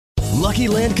Lucky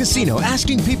Land Casino,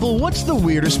 asking people, what's the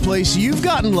weirdest place you've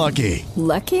gotten lucky?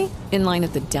 Lucky? In line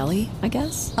at the deli, I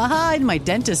guess? Aha, in my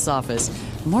dentist's office.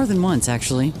 More than once,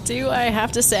 actually. Do I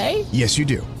have to say? Yes, you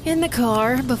do. In the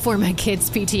car before my kids'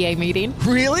 PTA meeting.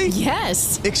 Really?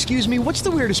 Yes. Excuse me, what's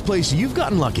the weirdest place you've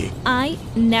gotten lucky? I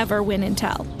never win and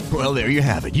tell. Well, there you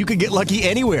have it. You can get lucky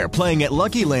anywhere, playing at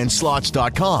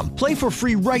LuckyLandSlots.com. Play for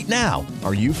free right now.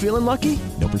 Are you feeling lucky?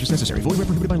 No purchase necessary. Void where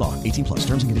prohibited by law. 18 plus.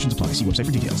 Terms and conditions apply. See website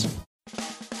for details.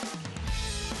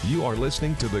 You are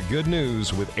listening to The Good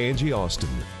News with Angie Austin.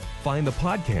 Find the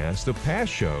podcast of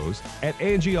past shows at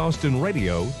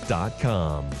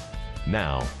angieaustinradio.com.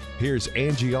 Now, here's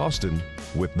Angie Austin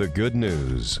with the good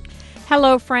news.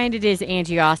 Hello, friend. It is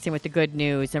Angie Austin with the good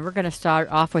news, and we're going to start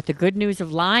off with the good news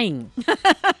of lying.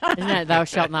 Isn't that thou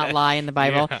shalt not lie in the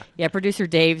Bible? Yeah, producer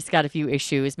Dave's got a few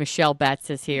issues. Michelle Betts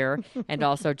is here, and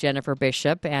also Jennifer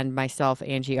Bishop, and myself,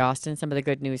 Angie Austin. Some of the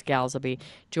good news gals will be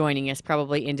joining us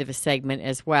probably into the segment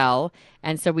as well.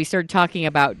 And so we started talking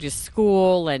about just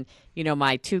school, and you know,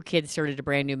 my two kids started a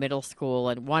brand new middle school,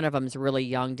 and one of them's really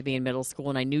young to be in middle school,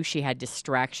 and I knew she had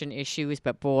distraction issues,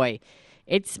 but boy,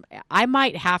 I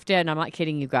might have to, and I'm not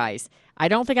kidding you guys, I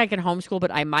don't think I can homeschool,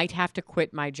 but I might have to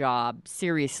quit my job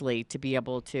seriously to be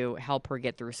able to help her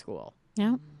get through school.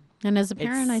 Yeah. And as a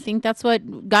parent, I think that's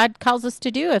what God calls us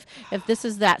to do. If this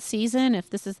is that season, if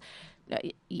this is,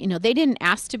 they didn't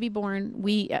ask to be born.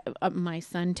 My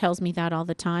son tells me that all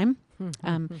the time.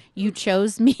 You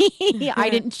chose me. I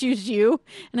didn't choose you.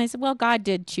 And I said, well, God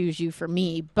did choose you for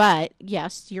me. But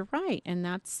yes, you're right. And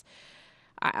that's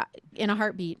in a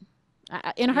heartbeat.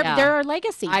 They're our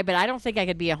legacy. But I don't think I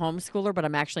could be a homeschooler, but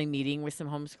I'm actually meeting with some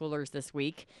homeschoolers this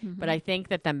week. Mm-hmm. But I think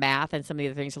that the math and some of the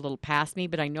other things are a little past me.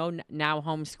 But I know now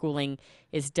homeschooling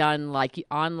is done like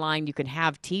online. You can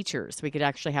have teachers. We could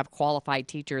actually have qualified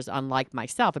teachers, unlike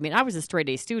myself. I mean, I was a straight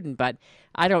A student, but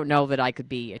I don't know that I could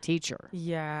be a teacher.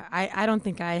 Yeah, I don't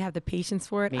think I have the patience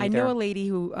for it. Me I either. know a lady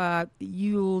who,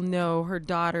 you'll know, her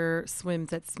daughter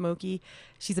swims at Smoky.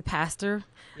 She's a pastor.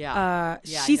 Yeah.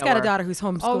 She's got a daughter who's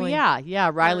homeschooling. Oh,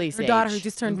 yeah, Riley's her age. daughter who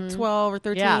just turned 12 or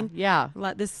 13. Yeah.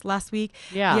 This last week.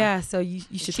 Yeah. Yeah, so you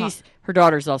should talk. Her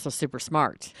daughter's also super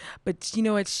smart. But you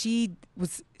know what? She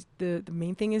was, the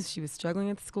main thing is she was struggling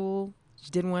at school.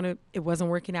 She didn't want to, it wasn't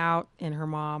working out, and her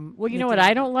mom. Well, you know what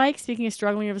I don't like, speaking of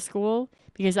struggling at school,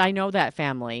 because I know that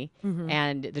family,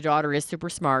 and the daughter is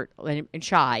super smart and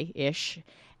shy-ish.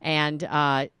 And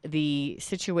the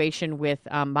situation with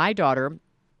my daughter,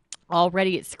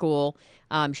 already at school,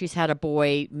 she's had a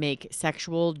boy make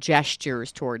sexual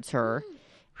gestures towards her.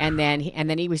 And then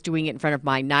he was doing it in front of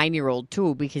my 9-year-old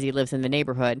too, because he lives in the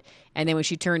neighborhood. And then when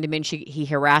she turned him in, he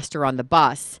harassed her on the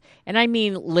bus. And I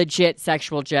mean legit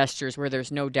sexual gestures where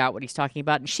there's no doubt what he's talking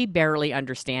about. And she barely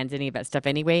understands any of that stuff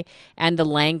anyway. And the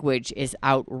language is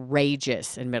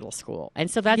outrageous in middle school.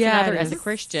 And so that's another, as a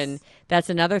Christian,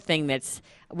 that's another thing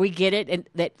we get it. And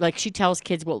that, like, she tells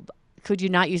kids, well, could you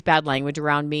not use bad language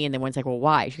around me? And then one's like, well,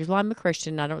 why? She goes, well, I'm a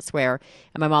Christian. I don't swear.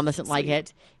 And my mom doesn't like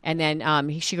it. And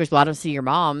then she goes, well, I don't see your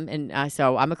mom. And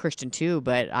so I'm a Christian too,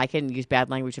 but I can use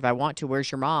bad language if I want to.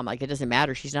 Where's your mom? Like, it doesn't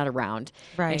matter. She's not around.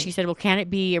 Right. And she said, well, can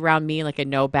it be around me like a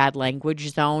no bad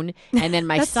language zone? And then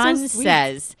my son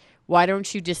says, why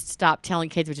don't you just stop telling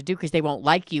kids what to do, because they won't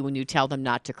like you when you tell them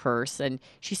not to curse? And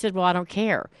she said, well, I don't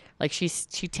care. Like, she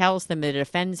tells them that it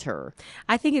offends her.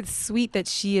 I think it's sweet that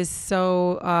she is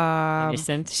so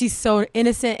innocent. She's so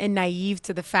innocent and naive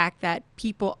to the fact that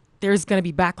there's going to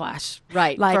be backlash.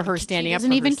 Right, like, for her standing up for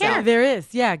doesn't even herself. care. There is,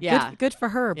 Yeah. Good for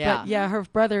her. Yeah. But her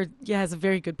brother has a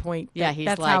very good point. Yeah, he's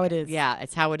that's like, how it is. Yeah,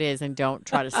 it's how it is, and don't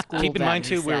try to school Keep in them, mind,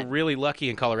 he too, we're said. really lucky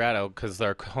in Colorado because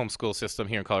our homeschool system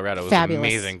here in Colorado is Fabulous.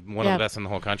 amazing. One of the best in the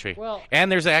whole country. Well-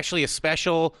 and there's actually a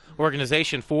special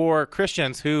organization for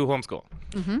Christians who homeschool.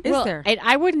 Is there? And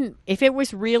I wouldn't, if it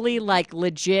was really like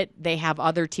legit, they have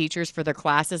other teachers for their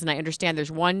classes. And I understand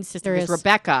there's one sister, there's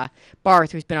Rebecca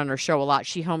Barth, who's been on our show a lot.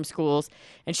 She homeschools.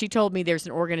 And she told me there's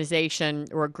an organization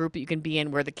or a group that you can be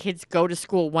in where the kids go to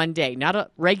school one day, not a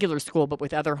regular school, but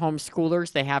with other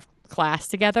homeschoolers. They have class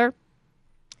together.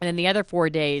 And then the other 4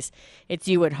 days, it's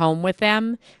you at home with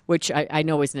them, which I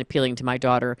know isn't appealing to my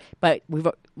daughter. But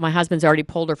my husband's already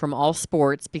pulled her from all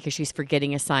sports because she's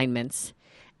forgetting assignments.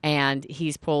 And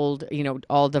he's pulled,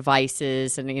 all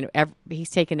devices, and he's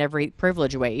taken every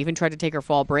privilege away. Even tried to take her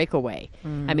fall break away.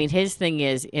 I mean, his thing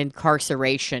is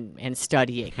incarceration and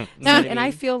studying. And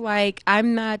I feel like,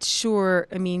 I'm not sure.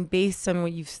 I mean, based on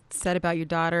what you've said about your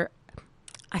daughter,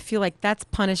 I feel like that's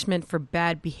punishment for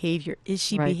bad behavior. Is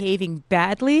she behaving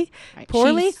badly,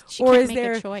 poorly, She or can't is make a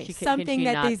there choice. something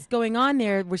that is going on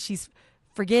there where she's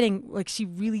forgetting? Like, she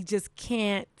really just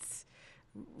can't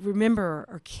remember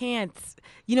or can't,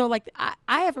 like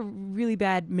I have a really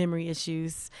bad memory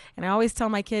issues, and I always tell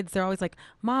my kids, they're always like,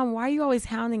 Mom, why are you always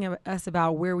hounding us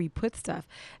about where we put stuff?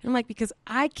 And I'm like, because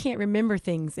I can't remember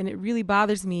things, and it really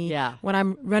bothers me when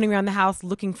I'm running around the house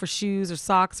looking for shoes or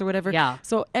socks or whatever. Yeah.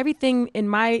 So everything in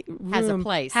my room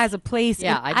has a place.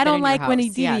 Yeah, and I don't like when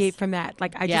you deviate from that.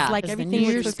 Like I just like everything.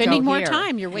 You're spending more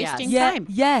time. You're wasting time.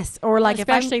 Yes, or like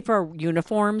especially for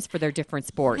uniforms for their different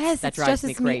sports. Yes, that drives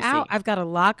me crazy. Out. I've got a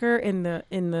locker in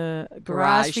the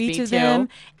garage for each of them,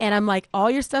 and I'm like, all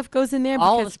your stuff goes in there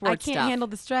because I can't handle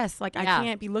the stress. Like I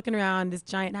can't be looking around this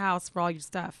giant house for all your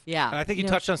stuff. Yeah, and I think you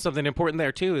touched on something important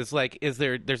there too. Is like,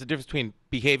 there's a difference between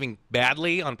behaving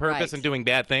badly on purpose and doing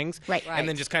bad things, and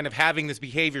then just kind of having this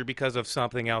behavior because of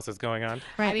something else that's going on.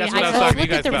 Right. That's what I was talking to you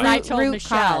guys about. I told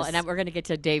Michelle, and we're going to get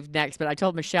to Dave next, but I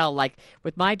told Michelle, like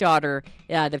with my daughter,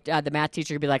 the math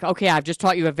teacher would be like, okay, I've just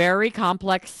taught you a very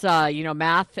complex,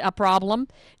 math problem.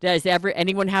 Does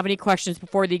anyone have any questions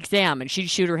before the exam? And she'd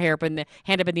shoot her hand up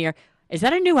in the air. Is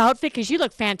that a new outfit? Because you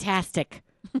look fantastic.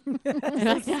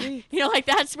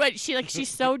 That's what she's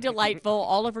so delightful.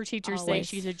 All of her teachers say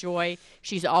she's a joy.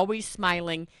 She's always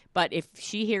smiling. But if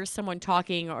she hears someone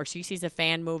talking or she sees a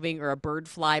fan moving or a bird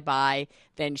fly by,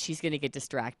 then she's going to get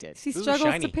distracted. She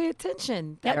struggles to pay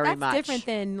attention. That's much different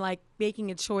than like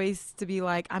making a choice to be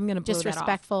like, I'm going to blow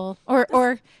disrespectful that off.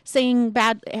 or saying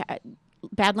bad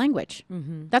language.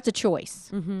 Mm-hmm. That's a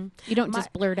choice. Mm-hmm. You don't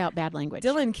just blurt out bad language.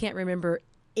 Dylan can't remember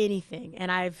anything,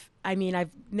 and I've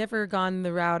never gone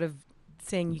the route of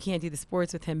saying you can't do the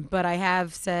sports with him, but I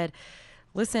have said,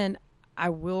 listen, I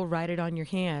will write it on your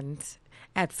hand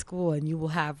at school, and you will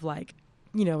have a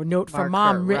note from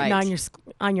Mom written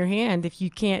on your hand if you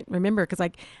can't remember, because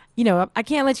I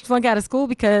can't let you flunk out of school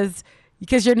because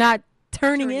you're not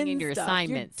turning in your stuff.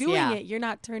 Assignments. You're doing it. You're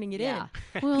not turning it in.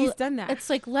 Well, he's done that. It's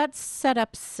like, let's set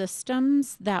up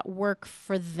systems that work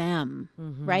for them,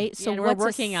 right? So we're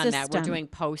working on that. We're doing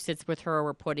Post-its with her.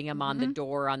 We're putting them on the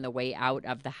door on the way out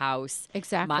of the house.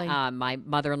 Exactly. My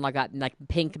mother-in-law got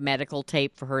pink medical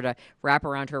tape for her to wrap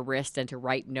around her wrist and to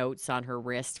write notes on her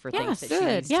wrist for things that she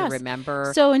needs to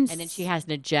remember. So and then she has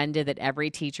an agenda that every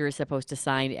teacher is supposed to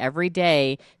sign every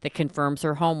day that confirms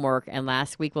her homework. And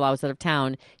last week while I was out of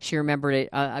town, she remembered it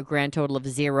a grand total of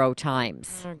 0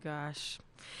 times. Oh gosh.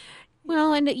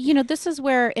 Well, and this is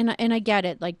where, and I get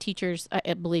it. Like teachers,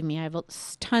 believe me, I have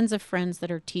tons of friends that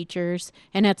are teachers,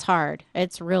 and it's hard.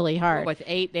 It's really hard. With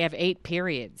they have 8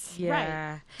 periods.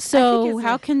 Yeah. Right. So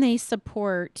how can they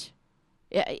support?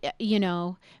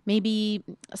 Maybe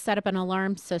set up an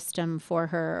alarm system for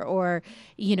her, or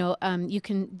you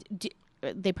can.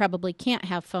 They probably can't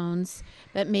have phones,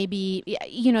 but maybe,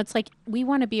 it's like we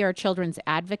want to be our children's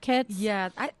advocates. Yeah,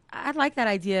 I like that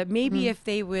idea. Maybe if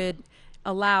they would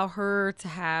allow her to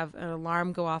have an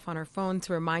alarm go off on her phone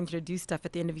to remind her to do stuff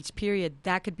at the end of each period,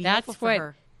 that could be helpful for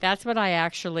her. That's what I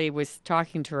actually was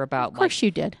talking to her about. Of course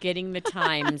you did. Getting the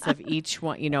times of each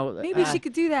one, Maybe she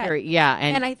could do that. Yeah.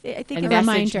 And I think and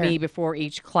message me before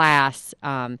each class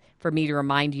for me to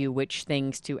remind you which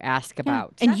things to ask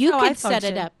about. And you could set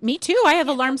it up. Me too. I have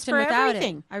alarms for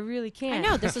everything. I really can't. I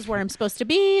know. This is where I'm supposed to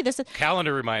be. This is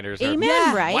calendar reminders.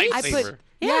 Amen, right? Lifesaver.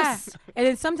 Yes. And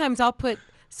then sometimes I'll put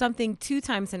something 2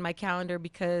 times in my calendar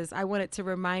because I want it to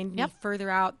remind me further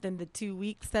out than the 2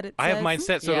 weeks that it says. I have mine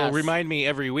set so it'll remind me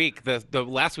every week, the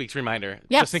last week's reminder,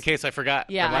 just in case I forgot.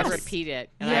 Yeah, I repeat it.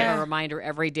 And I have a reminder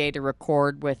every day to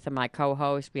record with my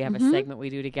co-host. We have a segment we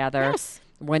do together. Yes.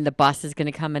 When the bus is going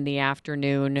to come in the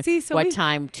afternoon, what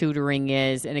time tutoring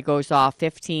is, and it goes off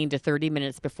 15 to 30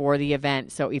 minutes before the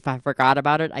event. So if I forgot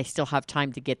about it, I still have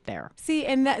time to get there. See,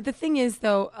 and the thing is,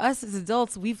 though, us as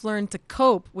adults, we've learned to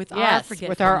cope with our forgetfulness.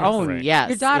 With our own,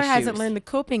 Your daughter hasn't learned the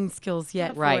coping skills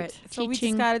yet for it. So we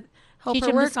just got to help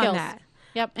her work on that.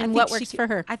 Yep, and what works for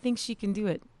her. I think she can do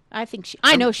it.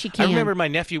 I know she can. I remember my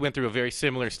nephew went through a very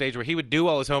similar stage where he would do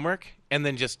all his homework and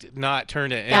then just not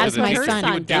turn it. That's my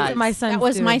son. That's my son. That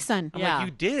was my son. I'm like,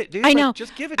 you did it, dude. I know. Like,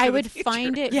 just give it to I the would teacher.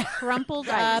 find it crumpled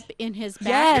up in his backpack.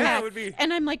 Yeah, it would be.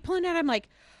 And I'm like pulling it out. I'm like,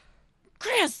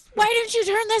 Chris, why didn't you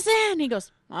turn this in? He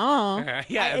goes, oh.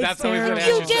 Yeah, that's always what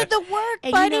You did the work,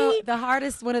 and buddy.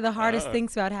 One of the hardest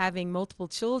things about having multiple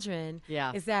children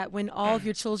is that when all of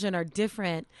your children are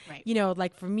different,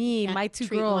 like for me, my 2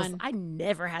 girls, I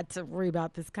never had to worry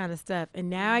about this kind of stuff. And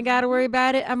now I got to worry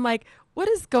about it. I'm like, what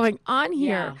is going on here?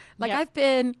 Yeah. Like I've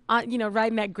been on,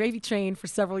 riding that gravy train for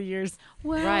several years.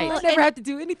 Well, Right. I never have to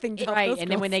do anything to help Right, those and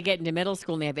then when girls. they get into middle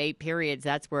school and they have 8 periods,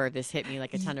 that's where this hit me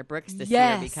like a ton of bricks this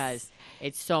Yes. year because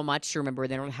it's so much to remember.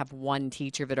 They don't have one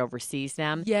teacher that oversees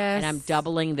them. Yes. And I'm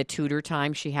doubling the tutor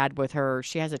time she had with her.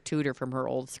 She has a tutor from her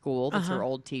old school. That's her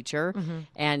old teacher.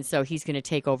 And so he's going to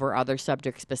take over other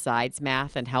subjects besides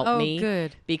math and help me.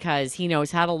 Good. Because he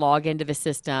knows how to log into the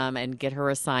system and get her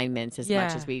assignments as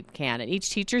much as we can. And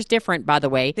each teacher's different, by the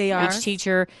way. They are. Each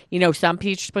teacher, some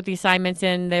teachers put the assignments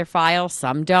in their file,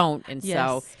 some don't. And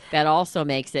so that also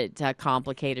makes it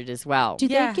complicated as well. Do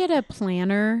they get a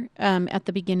planner at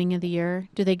the beginning of the year?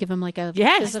 Do they give them like a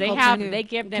Yes, they physical have. planner? They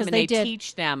give them Because and they did.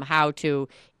 teach them how to.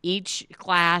 Each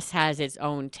class has its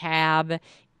own tab.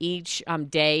 Each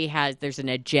day there's an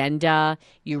agenda.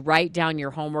 You write down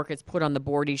your homework. It's put on the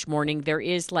board each morning. There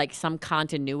is like some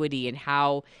continuity in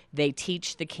how they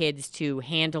teach the kids to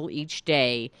handle each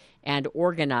day and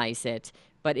organize it.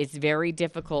 But it's very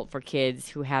difficult for kids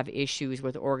who have issues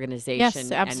with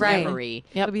organization and memory.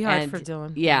 Yep. It'll be hard for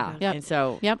Dylan. Yeah. Yep. And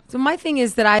so So my thing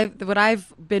is that what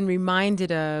I've been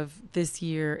reminded of this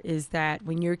year is that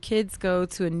when your kids go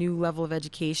to a new level of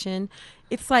education,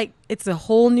 it's like it's a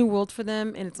whole new world for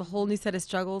them, and it's a whole new set of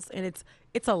struggles, and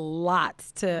it's a lot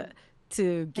to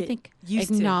get I think used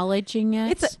to. acknowledging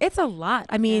it. It's a lot.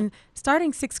 I mean,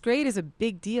 starting 6th grade is a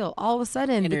big deal. All of a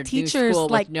sudden, in the her teachers new school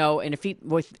like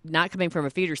with not coming from a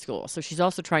feeder school, so she's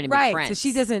also trying to make right. friends. So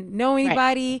she doesn't know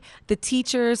anybody. The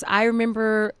teachers. I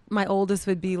remember my oldest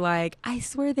would be like, "I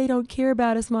swear they don't care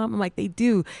about us, Mom." I'm like, "They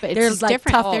do. But They're it's like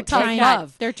different. tough. Oh, They're they've tough got-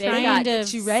 love. they're They've trying got to-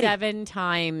 She ready. 7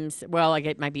 times. Well, like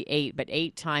it might be 8, but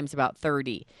 8 times about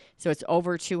 30. So it's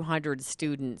over 200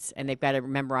 students, and they've got to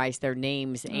memorize their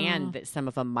names, and that some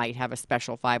of them might have a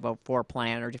special 504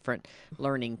 plan or different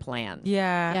learning plan.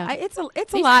 Yeah. It's a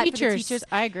These lot for the teachers, teachers.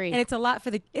 I agree. And it's a lot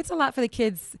for the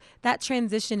kids. That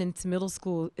transition into middle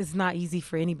school is not easy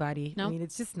for anybody. Nope. I mean,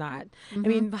 it's just not. I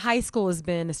mean, high school has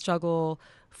been a struggle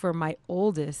for my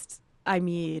oldest. I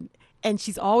mean, and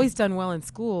she's always done well in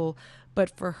school. But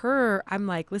for her, I'm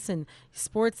like, listen,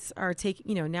 sports are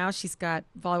taking, now she's got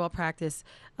volleyball practice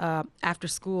after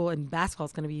school, and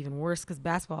basketball's going to be even worse because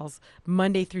basketball's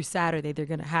Monday through Saturday. They're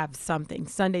going to have something.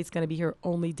 Sunday's going to be her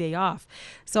only day off.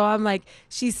 So I'm like,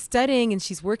 she's studying and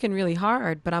she's working really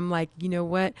hard. But I'm like, you know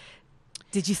what?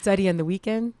 Did you study on the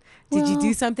weekend? Did you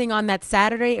do something on that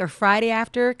Saturday or Friday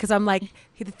after? Because I'm like,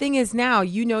 the thing is now,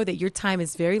 you know that your time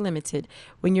is very limited.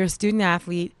 When you're a student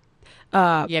athlete,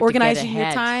 organizing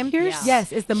your time,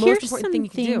 yes, is the most important thing you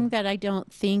can do. Here's something that I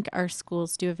don't think our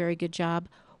schools do a very good job.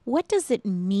 What does it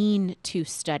mean to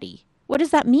study? What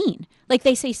does that mean? Like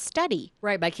they say study.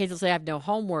 Right. My kids will say I have no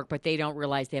homework, but they don't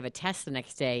realize they have a test the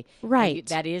next day. Right.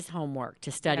 That is homework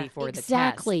to study for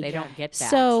exactly. the test. They don't get that.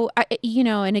 So,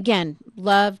 and again,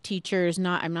 love teachers.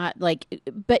 I'm not like,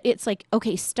 but it's like,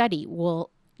 okay, study. Well,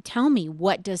 tell me,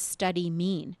 what does study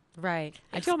mean? Right.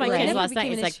 I told my kids last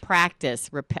night, it's like practice,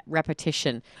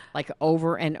 repetition, like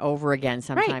over and over again,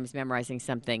 sometimes memorizing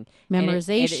something.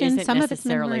 Memorization, some of it's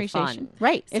necessarily memorization. fun.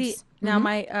 Right. See, now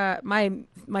my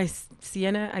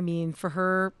Sienna, I mean, for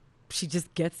her, she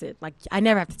just gets it. Like, I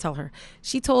never have to tell her.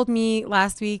 She told me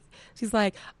last week, she's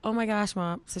like, oh my gosh,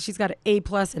 Mom. So she's got an A+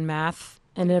 in math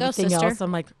and everything else.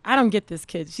 I'm like, I don't get this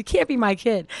kid. She can't be my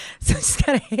kid. So she's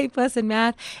got an A+ in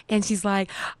math. And she's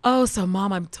like, oh, so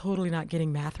Mom, I'm totally not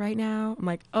getting math right now. I'm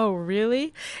like, oh,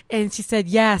 really? And she said,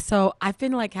 yeah. So I've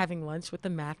been like having lunch with the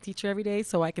math teacher every day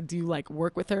so I could do like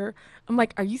work with her. I'm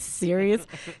like, are you serious?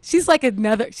 She's like on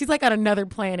another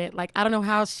planet. Like, I don't know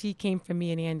how she came from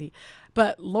me and Andy.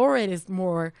 But Lauren is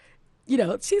more,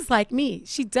 she's like me.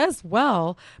 She does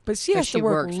well, but she has to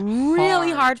work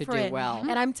really hard for it. Well.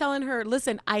 And I'm telling her,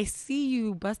 listen, I see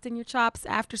you busting your chops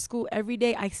after school every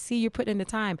day. I see you putting in the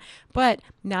time. But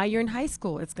now you're in high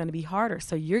school. It's going to be harder.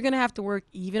 So you're going to have to work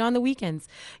even on the weekends.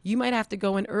 You might have to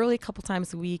go in early a couple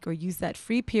times a week or use that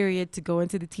free period to go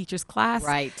into the teacher's class.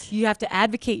 Right. You have to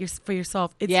advocate for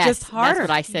yourself. It's yes, just harder. That's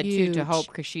what I said too to Hope,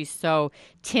 because she's so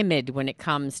timid when it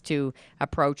comes to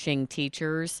approaching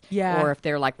teachers. Yeah. Or if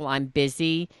they're like, well, I'm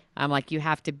busy. I'm like, you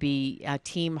have to be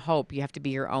Team Hope. You have to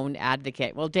be your own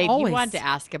advocate. Well, Dave, Always. you wanted to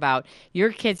ask about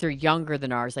your kids are younger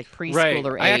than ours, like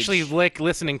preschooler age. I actually like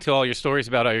listening to all your stories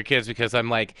about all your kids because I'm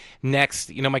like,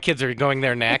 next, my kids are going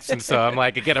there next. And so I'm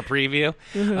like, I get a preview.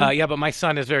 But my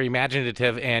son is very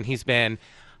imaginative, and he's been,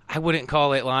 I wouldn't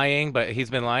call it lying, but he's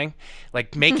been lying,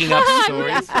 like making up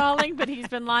stories. Calling, but he's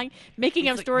been lying, making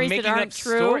up stories that aren't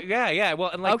true. Yeah. Well,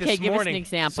 and like okay, this give morning, us an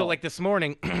example. So like this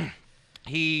morning.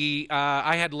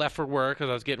 I had left for work because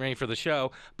I was getting ready for the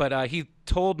show, but he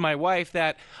told my wife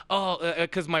that,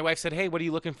 because my wife said, hey, what are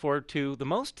you looking forward to the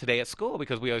most today at school?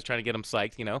 Because we always try to get them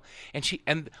psyched,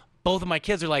 and both of my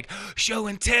kids are like, show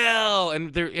and tell.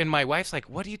 And my wife's like,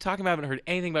 what are you talking about? I haven't heard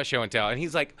anything about show and tell. And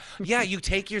he's like, yeah, you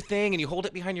take your thing and you hold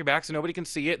it behind your back so nobody can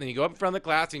see it. And then you go up in front of the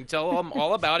class and you tell them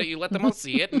all about it. You let them all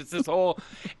see it. And it's this whole,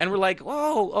 and we're like,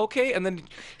 whoa, okay. And then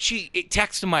she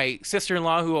texts my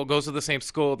sister-in-law who goes to the same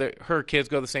school. Her kids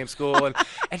go to the same school.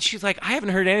 And she's like, I haven't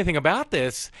heard anything about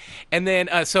this. And then,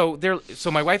 so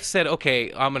my wife said,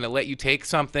 okay, I'm going to let you take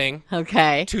something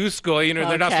to school.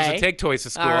 They're not supposed to take toys to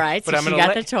school. All right, but so I'm she gonna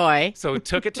got the toy. So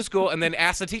took it to school and then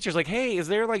asked the teachers, like, hey, is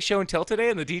there like show and tell today?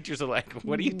 And the teachers are like,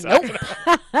 what are you talking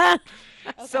about?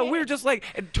 So we were just like,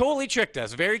 it totally tricked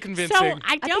us. Very convincing. So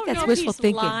I don't that's know if wishful he's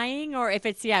thinking. lying or if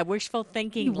it's wishful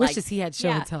thinking. He wishes he had show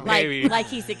and tell. Maybe. Like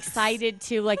he's excited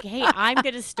to hey, I'm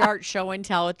going to start show and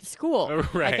tell at the school.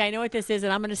 Right. Like I know what this is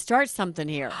and I'm going to start something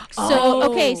here.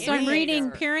 So I'm reading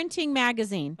Parenting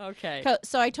Magazine. Okay.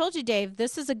 So I told you, Dave,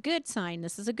 this is a good sign.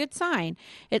 This is a good sign.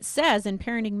 It says in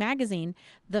Parenting Magazine,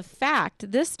 the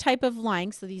fact this type of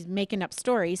lying, so these making up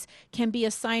stories, can be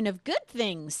a sign of good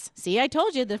things. See, I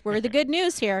told you that we're the good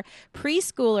news here.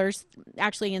 Preschoolers,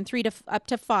 actually in 3 to up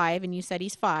to 5, and you said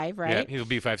he's 5, right? Yeah, he'll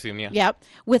be 5 soon, yeah. Yep.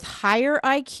 With higher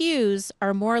IQs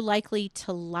are more likely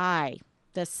to lie.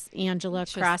 This Angela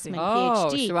Crossman,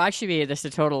 PhD. So I should be just a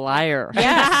total liar.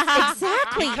 Yes,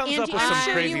 exactly. He comes up Angie, with some I'm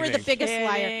sure crazy you were the things. biggest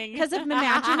liar because of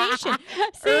imagination.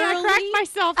 See, I cracked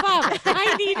myself up.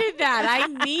 I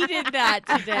needed that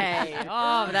today.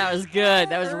 Oh, that was good.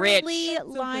 That was rich. Early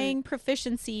lying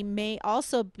proficiency may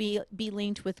also be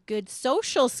linked with good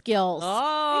social skills.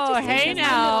 Oh, hey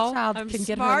now. child I'm can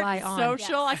get her smart, lie on.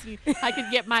 social. I can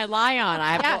get my lie on.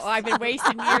 I've been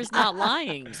wasting years not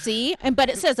lying. See? But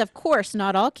it says, of course,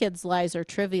 not all kids' lies are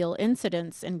trivial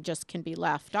incidents and just can be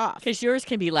laughed off. Because yours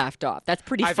can be laughed off. That's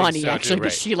pretty I think funny, so, too, actually.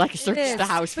 Because right. she searches the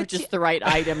house for just the right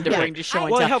item to bring to show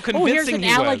and Well, tell. how Here's convincing an he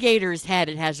was. alligator's head.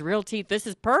 It has real teeth. This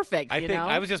is perfect. I think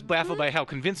I was just baffled by how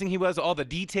convincing he was, all the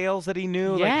details that he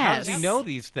knew. Yes. Like, how does he know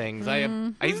these things?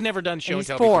 He's never done show and he's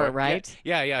tell 4, before. right?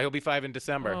 Yeah, he'll be 5 in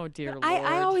December. Oh, dear Lord.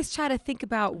 I always try to think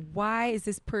about why is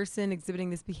this person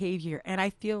exhibiting this behavior, and I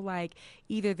feel like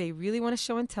either they really want to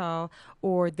show and tell,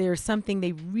 or there's something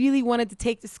they really wanted to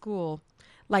take to school,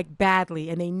 like badly,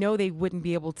 and they know they wouldn't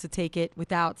be able to take it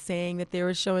without saying that they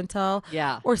were show and tell.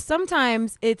 Yeah. Or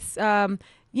sometimes it's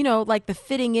like the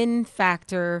fitting in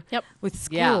factor with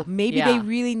school. Yeah. Maybe they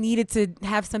really needed to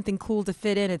have something cool to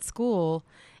fit in at school,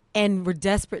 and were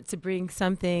desperate to bring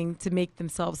something to make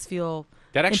themselves feel.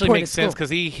 That actually important makes at sense school. because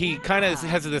he kind of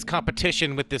has this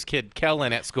competition with this kid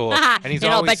Kellen at school, and he's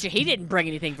I'll always bet you he didn't bring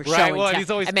anything for right. show and well, tell. he's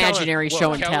always Imaginary telling,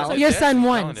 show and Kellen's tell. like Your this, son and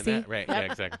won, Kellen did see? that. Right? Yeah,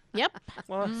 exactly. Yep.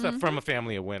 Well, it's from a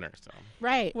family of winners. So.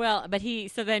 Right. Well, but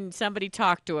so then somebody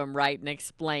talked to him, right, and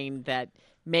explained that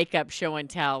makeup show and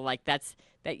tell, like that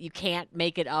you can't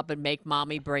make it up and make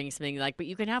mommy bring something, but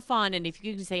you can have fun, and if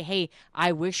you can say, hey,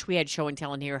 I wish we had show and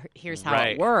tell, and here's how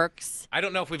it works. I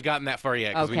don't know if we've gotten that far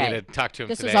yet because we Okay. need to talk to him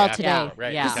This today. was all after- today.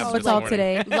 Right. Yeah. This happened It's this all morning.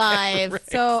 today. Live.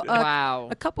 So Wow.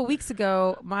 a couple weeks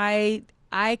ago, my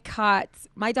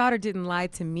daughter didn't lie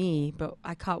to me, but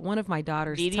I caught one of my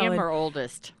daughters Medium telling or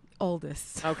oldest?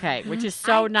 oldest. Okay, which is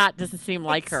doesn't seem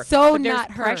like her. so but there's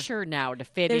not her. pressure now to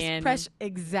fit There's in. pressure,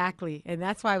 exactly, and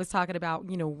that's why I was talking about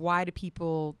why do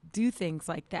people do things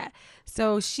like that.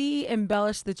 So she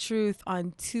embellished the truth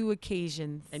on 2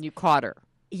 occasions. And you caught her.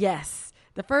 Yes,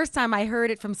 the first time I heard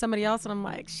it from somebody else, and I'm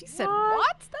like, she said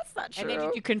what? That's not true. And then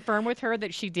did you confirm with her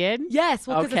that she did? Yes,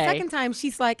 well, because Okay. the second time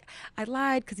she's like, I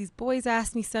lied because these boys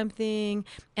asked me something,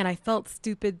 and I felt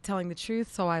stupid telling the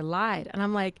truth, so I lied. And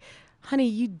I'm like, honey,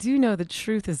 you do know the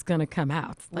truth is going to come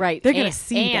out. Like, Right. They're going to And-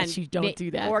 see and that you don't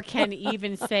do that. Or can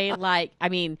even say,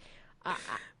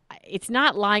 it's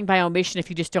not lying by omission if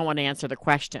you just don't want to answer the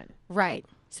question. Right.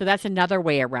 So that's another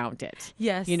way around it.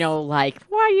 Yes. Why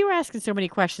are you asking so many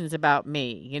questions about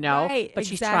me? Right, But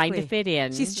she's trying to exactly. fit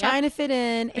in. She's trying to fit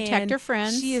in. Protect and her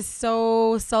friends. She is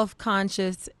so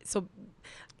self-conscious. So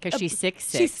Because she's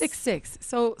 6'6". She's 6'6".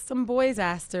 So some boys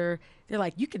asked her, they're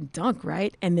like, you can dunk,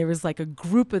 right? And there was like a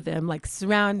group of them like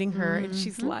surrounding her. And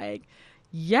she's like,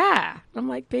 yeah. I'm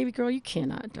like, baby girl, you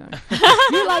cannot dunk.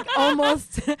 You're like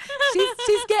almost,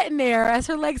 she's getting there. As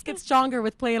her legs get stronger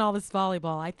with playing all this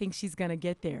volleyball, I think she's going to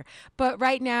get there. But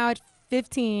right now at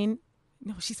 15,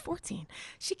 no, she's 14.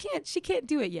 She can't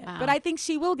do it yet. Wow. But I think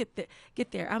she will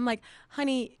get there. I'm like,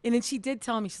 honey, and then she did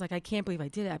tell me, she's like, I can't believe I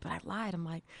did that, but I lied. I'm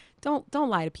like, don't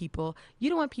lie to people. You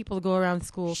don't want people to go around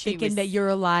school thinking that you're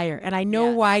a liar. And I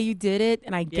know why you did it,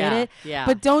 and I get it. Yeah.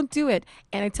 But don't do it.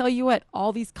 And I tell you what,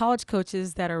 all these college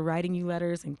coaches that are writing you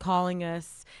letters and calling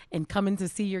us and coming to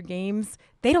see your games,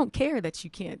 they don't care that you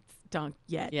can't dunk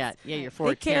yet. Yeah, you're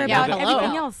 14. They care about Yeah,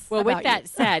 everything else. Well, about with that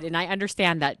said, and I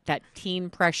understand that teen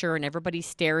pressure and everybody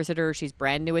stares at her. She's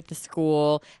brand new at the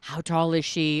school. How tall is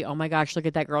she? Oh my gosh, look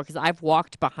at that girl. Because I've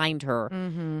walked behind her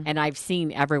and I've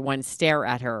seen everyone stare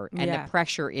at her. And the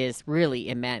pressure is really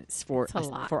immense for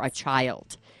a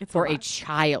child. For a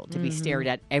child to be stared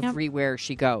at everywhere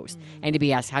she goes. And to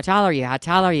be asked, how tall are you? How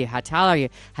tall are you? How tall are you?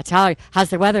 How tall are you?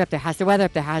 How's the weather up there? How's the weather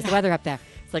up there? How's the weather up there?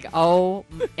 It's like,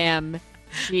 OMG.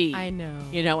 I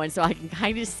know. And so I can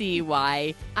kind of see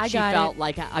why she felt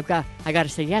like I got to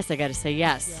say yes. I got to say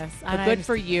yes. But good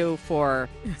for you for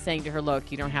saying to her, look,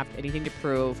 you don't have anything to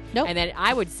prove. Nope. And then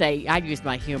I would say I'd use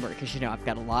my humor because I've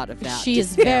got a lot of that. She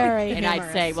is very and humorous.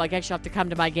 I'd say, well, I guess you'll have to come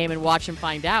to my game and watch and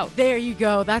find out. There you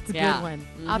go. That's a good one.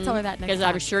 I'll tell her that next time. Because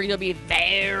I'm sure you'll be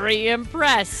very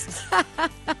impressed.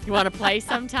 You want to play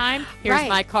sometime? Here's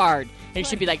my card. And it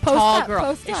should be like tall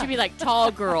girl. It should be like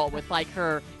tall girl with like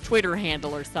her Twitter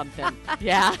handle or something.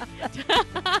 Yeah.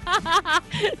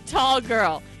 Tall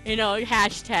girl.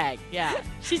 Hashtag. Yeah.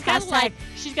 She's got to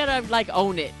like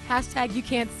own it. Hashtag you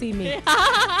can't see me.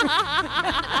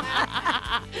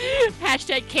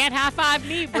 Hashtag can't high five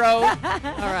me, bro. All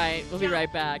right. We'll be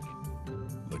right back.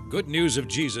 The good news of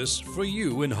Jesus for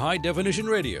you in high definition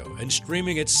radio and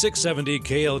streaming at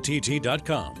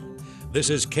 670kltt.com. This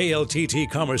is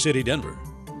KLTT Commerce City, Denver.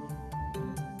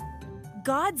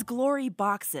 God's Glory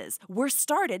boxes were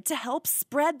started to help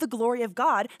spread the glory of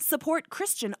God, support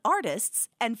Christian artists,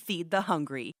 and feed the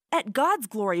hungry. At God's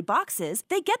Glory boxes,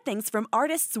 they get things from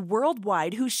artists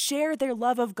worldwide who share their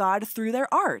love of God through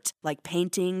their art, like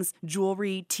paintings,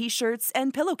 jewelry, t-shirts,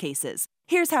 and pillowcases.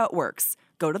 Here's how it works.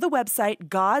 Go to the website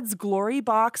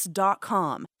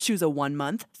godsglorybox.com. Choose a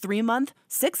 1-month, 3-month,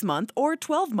 6-month, or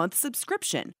 12-month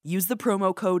subscription. Use the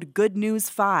promo code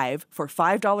GOODNEWS5 for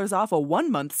 $5 off a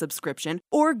 1-month subscription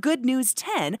or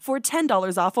GOODNEWS10 for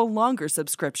 $10 off a longer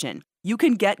subscription. You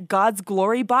can get God's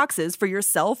Glory boxes for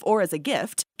yourself or as a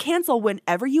gift, cancel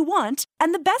whenever you want,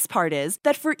 and the best part is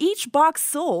that for each box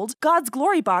sold, God's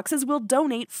Glory boxes will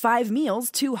donate 5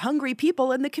 meals to hungry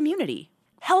people in the community.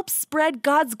 Help spread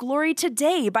God's glory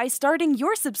today by starting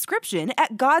your subscription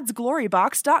at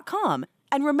godsglorybox.com.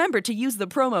 And remember to use the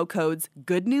promo codes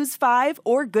GoodNews5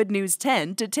 or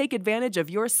GoodNews10 to take advantage of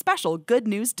your special Good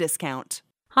News discount.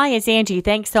 Hi, it's Angie.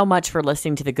 Thanks so much for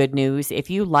listening to The Good News. If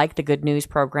you like The Good News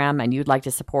program and you'd like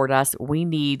to support us, we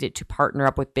need to partner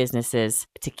up with businesses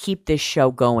to keep this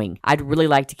show going. I'd really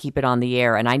like to keep it on the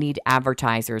air, and I need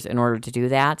advertisers in order to do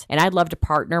that. And I'd love to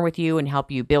partner with you and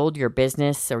help you build your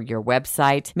business or your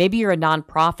website. Maybe you're a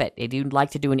nonprofit and you'd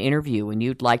like to do an interview and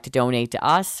you'd like to donate to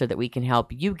us so that we can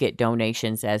help you get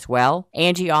donations as well.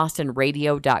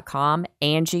 AngieAustinRadio.com,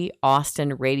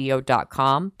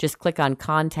 AngieAustinRadio.com. Just click on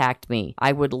Contact Me.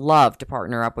 I would love to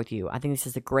partner up with you. I think this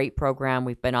is a great program.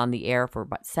 We've been on the air for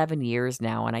about 7 years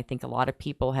now, and I think a lot of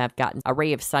people have gotten a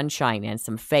ray of sunshine and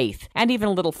some faith and even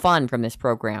a little fun from this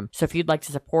program. So if you'd like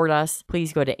to support us,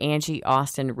 please go to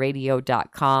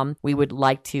AngieAustinRadio.com. We would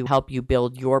like to help you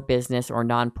build your business or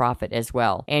nonprofit as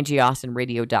well.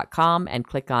 AngieAustinRadio.com and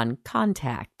click on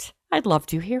Contact. I'd love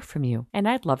to hear from you, and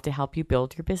I'd love to help you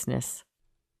build your business.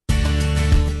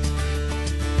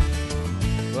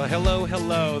 Well,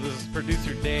 hello. This is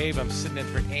producer Dave. I'm sitting in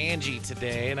for Angie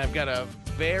today, and I've got a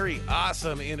very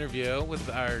awesome interview with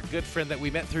our good friend that we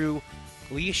met through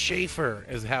Lee Schaefer,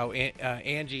 is how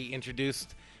Angie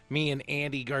introduced me and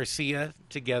Andy Garcia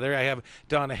together. I have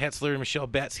Donna Hetzler and Michelle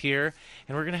Betts here,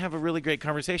 and we're going to have a really great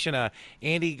conversation.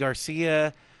 Andy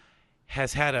Garcia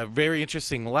has had a very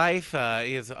interesting life.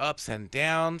 He has ups and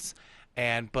downs,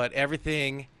 but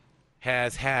everything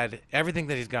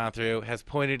that he's gone through has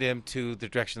pointed him to the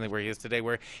direction where he is today,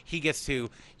 where he gets to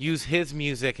use his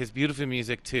music, his beautiful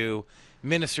music, to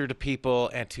minister to people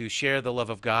and to share the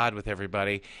love of God with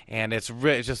everybody. And it's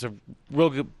just a real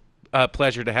good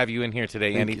pleasure to have you in here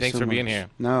today, Andy. Thanks for being here.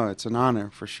 No, it's an honor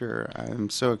for sure. I'm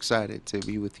so excited to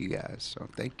be with you guys, so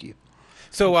thank you.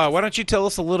 So why don't you tell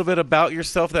us a little bit about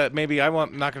yourself that maybe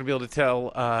I'm not going to be able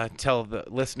to tell the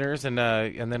listeners, and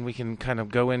then we can kind of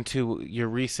go into your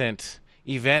recent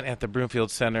event at the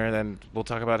Broomfield Center, and then we'll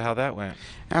talk about how that went.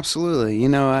 Absolutely. You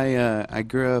know, I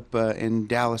grew up in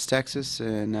Dallas, Texas,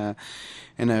 and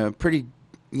in a pretty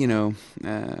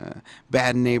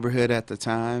bad neighborhood at the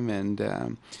time,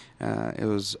 and It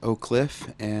was Oak Cliff,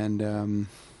 and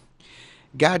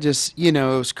God just, it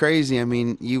was crazy. I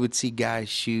mean, you would see guys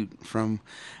shoot from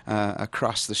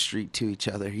across the street to each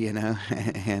other,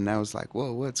 and I was like,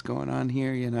 whoa, what's going on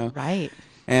here, Right.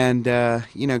 And,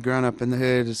 growing up in the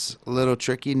hood is a little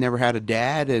tricky. Never had a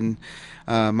dad, and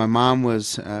my mom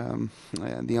was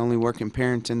the only working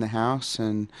parent in the house,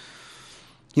 and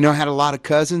I had a lot of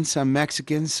cousins. I'm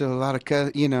Mexican, so a lot of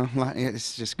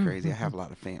it's just crazy. I have a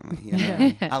lot of family.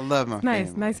 I love my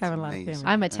family. Nice having a lot of family.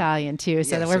 I'm Italian too,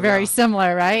 so Yeah, that we're so very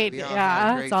similar, right? we all have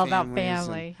Yeah, great it's all about families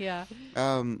family. Yeah.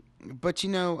 But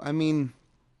I mean,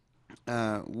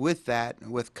 with that,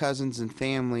 with cousins and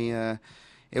family,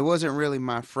 it wasn't really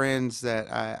my friends that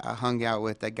I hung out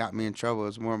with that got me in trouble. It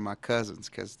was more my cousins,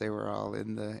 because they were all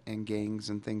in gangs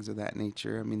and things of that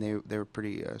nature. I mean, they were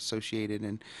pretty associated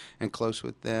and close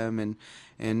with them.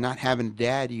 And not having a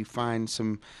dad, you find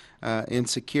some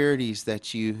insecurities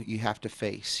that you have to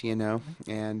face,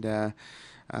 and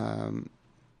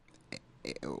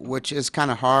which is kind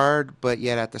of hard, but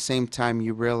yet at the same time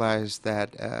you realize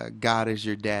that God is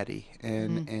your daddy,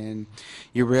 and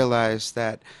you realize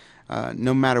that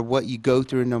no matter what you go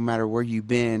through, no matter where you've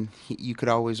been, you could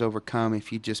always overcome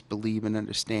if you just believe and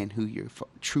understand who your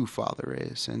true father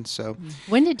is. And so,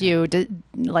 when did you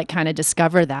kind of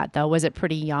discover that, though? Was it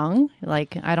pretty young?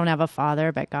 Like, I don't have a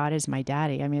father, but God is my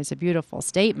daddy. I mean, it's a beautiful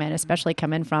statement, especially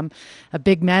coming from a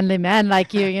big manly man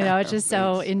like you. It's just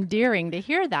so endearing to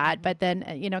hear that. But then,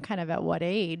 kind of at what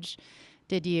age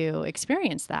did you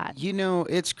experience that?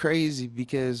 It's crazy,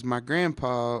 because my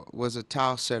grandpa was a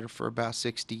tile setter for about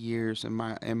 60 years, and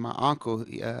my uncle,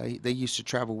 they used to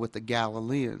travel with the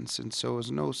Galileans, and so it was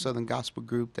an old Southern gospel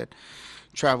group that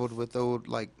traveled with old,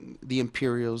 like, the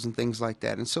Imperials and things like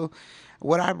that. And so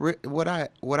what I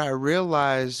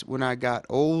realized when I got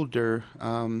older,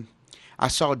 I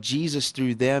saw Jesus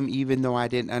through them, even though I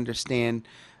didn't understand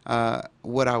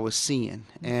what I was seeing.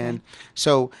 And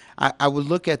so I would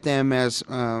look at them as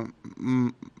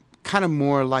kind of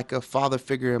more like a father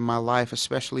figure in my life,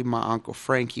 especially my Uncle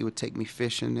Frank. He would take me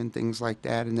fishing and things like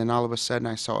that. And then all of a sudden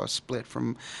I saw a split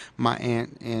from my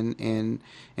aunt and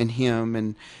him.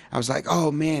 And I was like,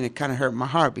 oh man, it kind of hurt my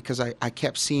heart, because I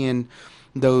kept seeing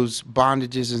those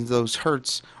bondages and those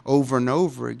hurts over and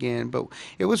over again. But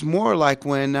it was more like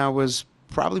when I was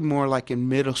probably more like in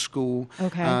middle school,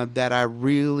 that I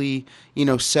really,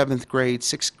 7th grade,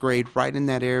 6th grade, right in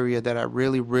that area, that I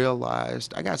really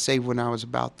realized. I got saved when I was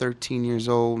about 13 years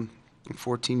old,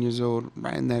 14 years old,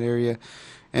 right in that area.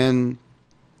 And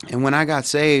when I got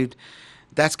saved,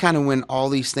 that's kind of when all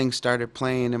these things started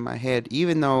playing in my head.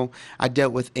 Even though I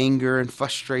dealt with anger and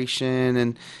frustration,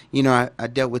 and, I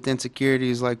dealt with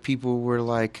insecurities, like people were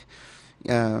like,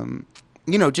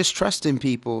 just trusting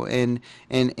people, and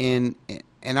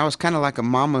I was kind of like a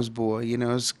mama's boy,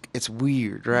 it's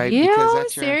weird, right?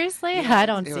 Because seriously? I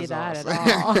don't see that awesome.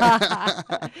 at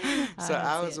all. So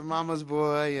I was a mama's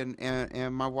boy,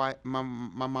 and my wife, my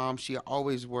mom, she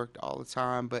always worked all the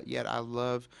time, but yet I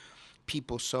love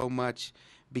people so much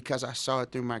because I saw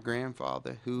it through my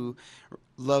grandfather, who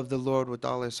loved the Lord with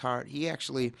all his heart. He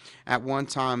actually, at one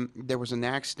time, there was an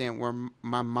accident where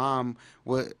my mom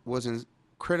was in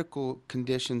critical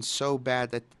condition so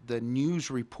bad that the news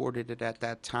reported it at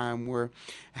that time, where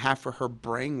half of her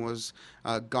brain was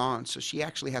gone. So she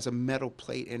actually has a metal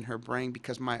plate in her brain,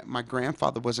 because my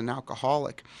grandfather was an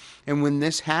alcoholic. And when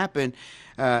this happened,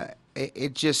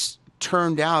 it just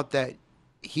turned out that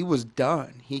he was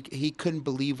done. He couldn't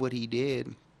believe what he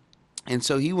did. And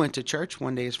so he went to church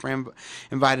one day. His friend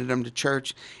invited him to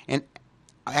church. And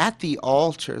at the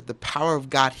altar, the power of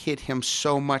God hit him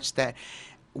so much that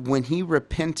when he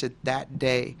repented that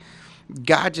day,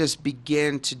 God just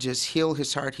began to just heal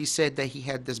his heart. He said that he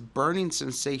had this burning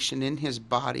sensation in his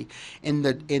body, and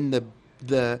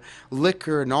the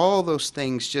liquor and all those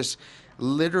things just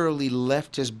literally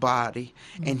left his body.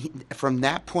 And from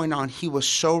that point on, he was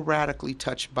so radically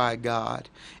touched by God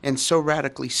and so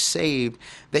radically saved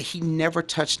that he never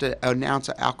touched an ounce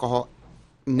of alcohol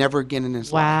never again in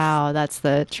his life. Wow, that's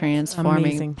the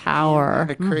transforming power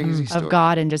of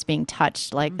God, and just being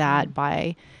touched like that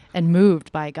by and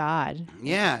moved by God.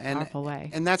 Yeah,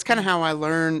 and that's kind of how I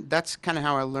learned. That's kind of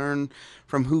how I learned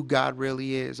from who God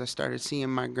really is. I started seeing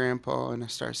my grandpa, and I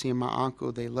started seeing my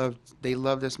uncle. They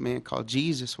loved this man called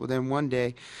Jesus. Well, then one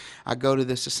day, I go to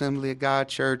this Assembly of God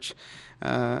church in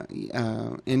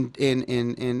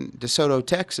DeSoto,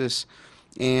 Texas.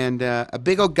 And a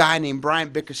big old guy named Brian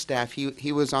Bickerstaff,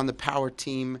 he was on the power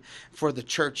team for the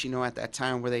church, at that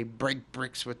time, where they break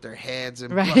bricks with their heads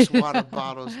and bust water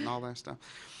bottles and all that stuff.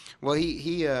 Well,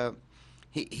 he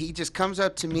just comes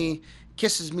up to me,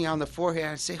 kisses me on the forehead.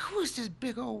 I say, who is this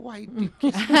big old white dude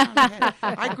kissing me on the head?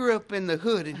 I grew up in the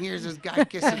hood, and here's this guy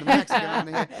kissing the Mexican on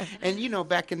the head. And, you know,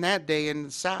 back in that day in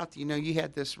the South, you know, you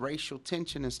had this racial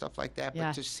tension and stuff like that.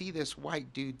 But to see this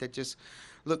white dude that just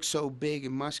looked so big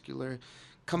and muscular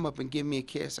come up and give me a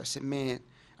kiss, I said, man,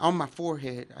 on my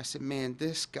forehead, I said, man,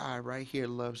 this guy right here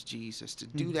loves Jesus. To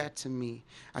do that to me,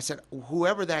 I said,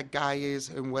 whoever that guy is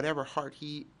and whatever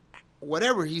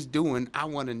he's doing, I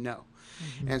want to know.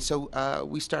 And so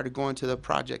we started going to the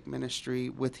project ministry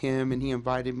with him, and he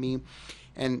invited me.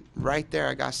 And right there,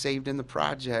 I got saved in the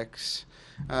projects.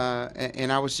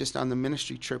 And I was just on the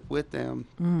ministry trip with them.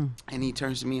 And he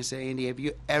turns to me and said, Andy, have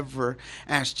you ever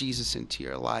asked Jesus into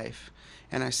your life?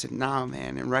 And I said, nah,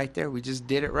 man. And right there, we just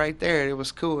did it right there. It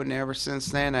was cool. And ever since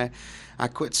then, I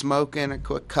quit smoking, I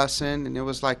quit cussing, and it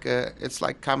was like it's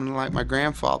like kind of like my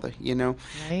grandfather, you know.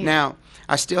 Right. Now,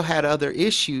 I still had other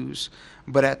issues,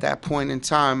 but at that point in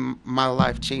time, my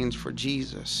life changed for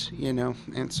Jesus, you know.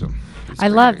 And so I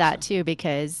love that too,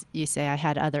 because you say I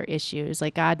had other issues.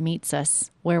 Like God meets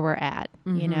us where we're at,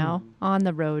 you know, on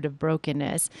the road of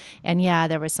brokenness. And yeah,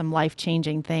 there was some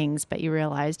life-changing things, but you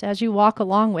realized as you walk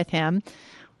along with him,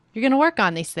 you're going to work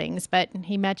on these things. But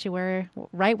he met you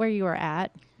right where you were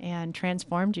at and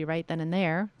transformed you right then and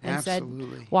there, and said,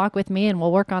 walk with me and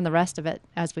we'll work on the rest of it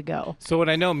as we go. So when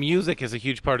I know music is a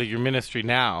huge part of your ministry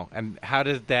now, and how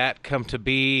did that come to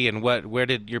be, and where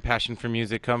did your passion for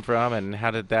music come from, and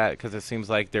how did that, because it seems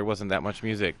like there wasn't that much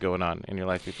music going on in your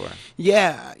life before.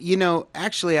 Yeah, you know,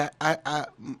 actually, I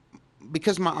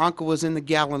because my uncle was in the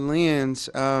Galileans,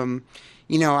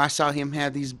 you know, I saw him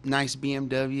have these nice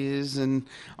BMWs and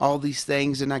all these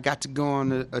things, and I got to go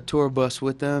on a tour bus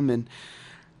with them, and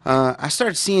I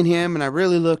started seeing him, and I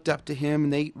really looked up to him,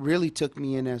 and they really took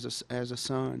me in as a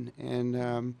son.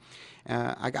 And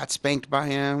I got spanked by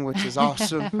him, which is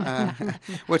awesome.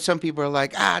 Which some people are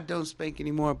like, don't spank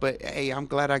anymore. But hey, I'm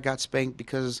glad I got spanked,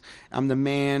 because I'm the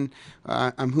man.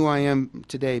 I'm who I am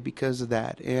today because of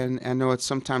that. And I know it's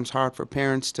sometimes hard for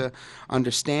parents to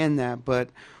understand that, but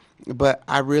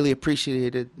I really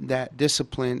appreciated that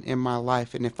discipline in my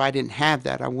life. And if I didn't have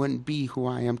that, I wouldn't be who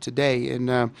I am today.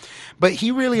 And but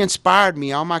he really inspired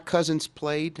me. All my cousins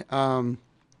played.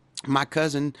 My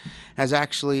cousin has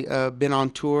actually been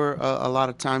on tour a lot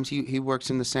of times. He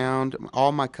works in the sound.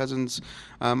 All my cousins,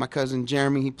 my cousin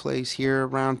Jeremy, he plays here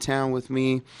around town with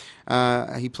me.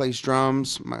 He plays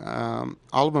drums.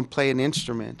 All of them play an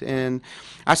instrument. And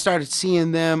I started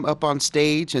seeing them up on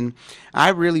stage, and I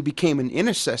really became an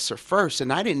intercessor first.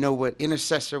 And I didn't know what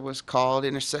intercessor was called,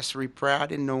 intercessory prayer. I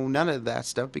didn't know none of that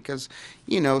stuff, because,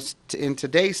 you know, in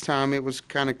today's time, it was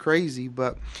kind of crazy.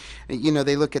 But, you know,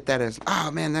 they look at that as, oh,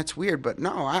 man, that's weird. But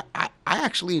no, I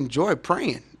actually enjoy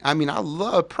praying. I mean, I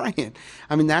love praying.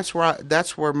 I mean, that's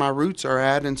where my roots are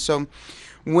at. And so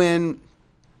when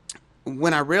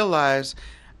I realized,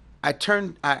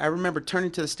 I remember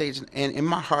turning to the stage, and in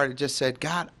my heart it just said,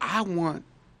 God, I want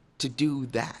to do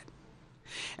that.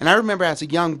 And I remember as a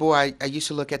young boy, I used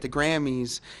to look at the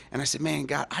Grammys, and I said, man,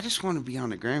 God, I just want to be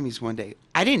on the Grammys one day.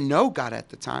 I didn't know God at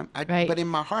the time, but in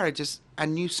my heart, I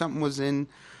knew something was in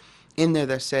there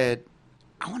that said,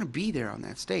 I want to be there on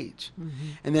that stage.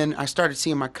 And then I started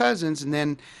seeing my cousins, and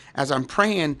then as I'm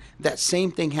praying, that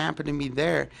same thing happened to me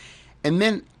there. And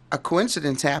then a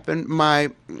coincidence happened. My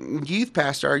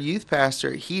our youth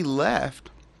pastor, he left,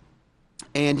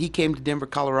 and he came to Denver,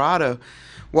 Colorado.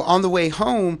 Well, on the way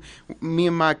home, me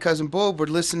and my cousin Bob were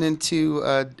listening to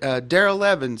Daryl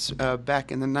Evans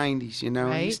back in the 90s, you know.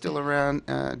 Right. He's still around.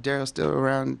 Daryl's still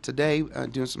around today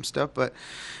doing some stuff.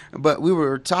 But we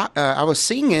were I was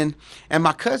singing, and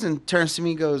my cousin turns to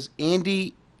me and goes,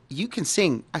 Andy, you can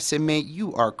sing. I said, man,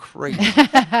 you are crazy.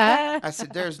 I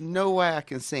said, there's no way I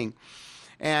can sing.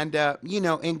 And, you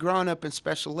know, and growing up in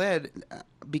special ed,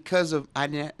 because of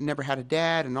never had a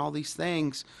dad and all these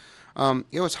things,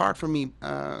 it was hard for me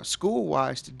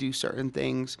school-wise to do certain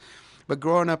things. But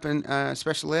growing up in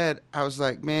special ed, I was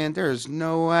like, man, there's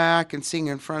no way I can sing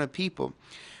in front of people.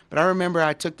 But I remember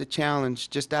I took the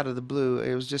challenge just out of the blue.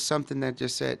 It was just something that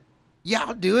just said, yeah,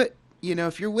 I'll do it, you know,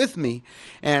 if you're with me.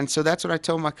 And so that's what I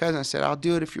told my cousin. I said, I'll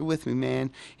do it if you're with me,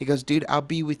 man. He goes, dude, I'll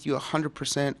be with you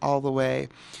 100% all the way.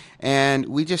 And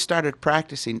we just started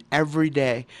practicing every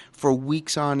day for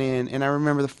weeks on end. And I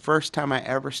remember the first time I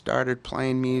ever started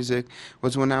playing music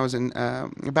was when I was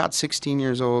about 16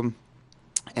 years old.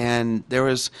 And there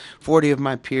was 40 of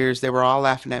my peers. They were all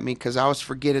laughing at me because I was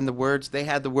forgetting the words. They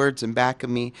had the words in back of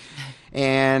me.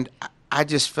 And I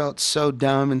just felt so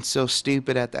dumb and so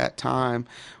stupid at that time,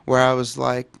 where I was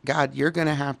like, God, you're going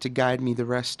to have to guide me the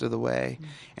rest of the way.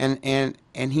 And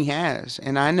he has.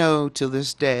 And I know to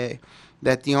this day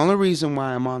that the only reason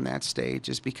why I'm on that stage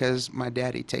is because my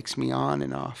daddy takes me on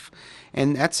and off.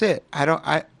 And that's it.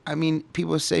 I mean,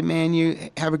 people say, man, you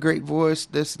have a great voice,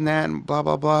 this and that, and blah,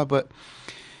 blah, blah. But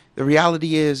the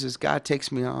reality is God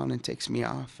takes me on and takes me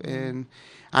off. And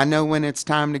I know when it's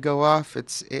time to go off,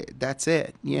 that's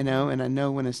it, you know, and I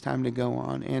know when it's time to go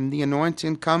on. And the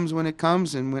anointing comes when it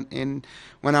comes, and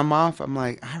when I'm off, I'm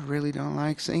like, I really don't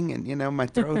like singing, you know, my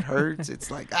throat hurts. It's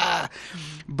like,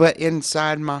 But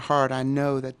inside my heart, I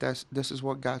know that this is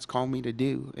what God's called me to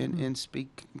do, and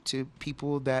speak to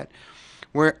people that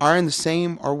we're in the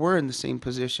same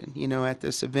position. You know, at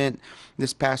this event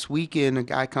this past weekend, a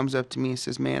guy comes up to me and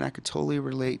says, man, I could totally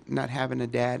relate not having a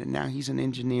dad, and now he's an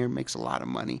engineer, makes a lot of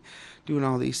money doing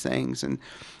all these things. And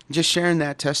just sharing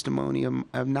that testimony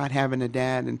of not having a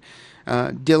dad,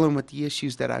 and dealing with the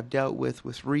issues that I've dealt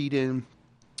with reading,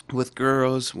 with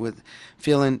girls, with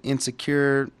feeling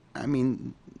insecure. I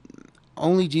mean,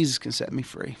 only Jesus can set me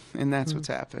free, and that's what's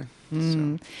happened.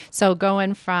 So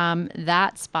going from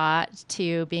that spot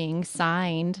to being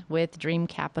signed with Dream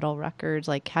Capital Records,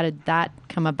 like how did that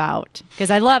come about?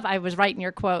 Because I was writing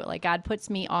your quote, like God puts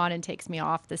me on and takes me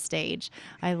off the stage.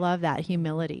 I love that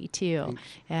humility too,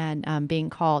 and being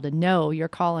called and know your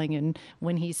calling, and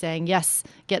when he's saying yes,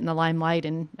 get in the limelight,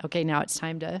 and okay, now it's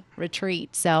time to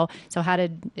retreat. So how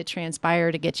did it transpire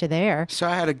to get you there? So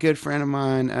I had a good friend of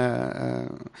mine,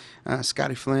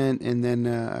 Scotty Flint, and then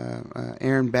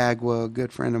Aaron Bagwell, a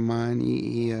good friend of mine.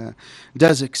 He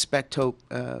does Expect Hope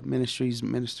Ministries,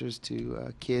 ministers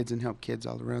to kids and help kids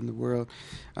all around the world.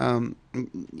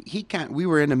 We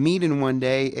were in a meeting one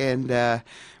day, and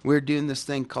we were doing this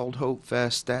thing called Hope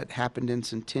Fest that happened in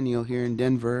Centennial here in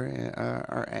Denver,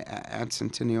 or at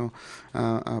Centennial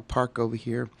Park over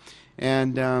here,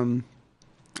 and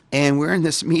we're in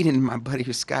this meeting, and my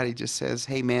buddy Scotty just says,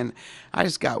 hey, man, I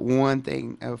just got one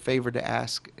thing, a favor to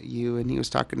ask you. And he was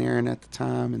talking to Aaron at the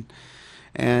time,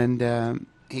 and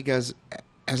he goes,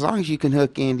 as long as you can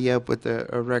hook Andy up with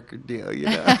a record deal, you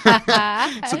know.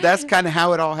 So that's kind of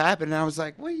how it all happened. And I was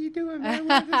like, what are you doing, man?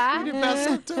 We're reading about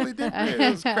something totally different.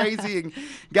 It was crazy. And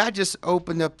God just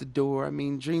opened up the door. I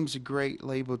mean, Dream's a great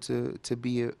label to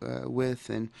be with.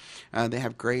 And they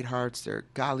have great hearts. They're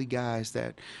godly guys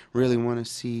that really want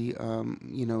to see,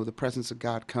 the presence of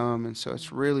God come. And so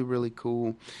it's really, really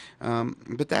cool.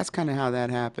 But that's kind of how that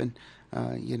happened,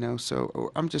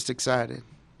 so I'm just excited.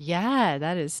 Yeah,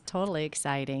 that is totally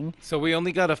exciting. So we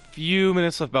only got a few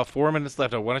minutes left, about 4 minutes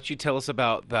left. Why don't you tell us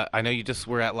about that? I know you just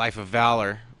were at Life of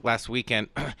Valor last weekend.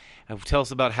 Tell us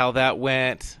about how that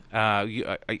went.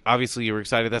 Obviously, you were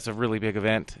excited. That's a really big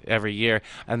event every year.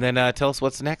 And then tell us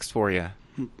what's next for you.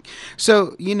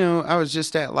 So, I was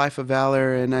just at Life of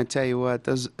Valor, and I tell you what,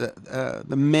 those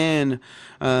the men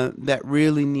that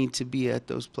really need to be at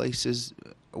those places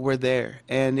were there,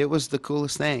 and it was the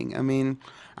coolest thing. I mean,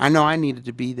 I know I needed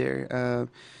to be there.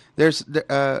 There's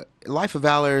Life of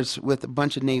Valor is with a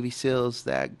bunch of Navy SEALs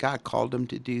that God called them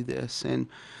to do this, and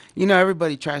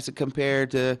everybody tries to compare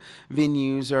to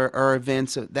venues or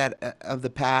events of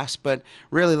the past, but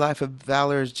really Life of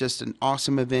Valor is just an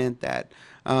awesome event that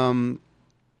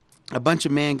a bunch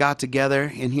of men got together,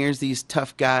 and here's these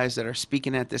tough guys that are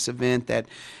speaking at this event that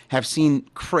have seen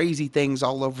crazy things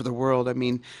all over the world. I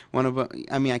mean,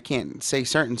 I can't say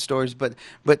certain stories, but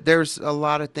there's a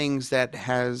lot of things that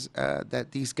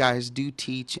that these guys do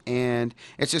teach, and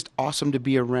it's just awesome to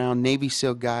be around Navy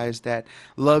SEAL guys that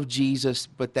love Jesus,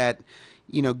 but that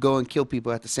go and kill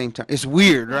people at the same time. It's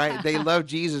weird, right? They love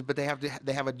Jesus, but they have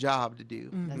a job to do.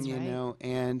 That's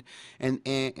right.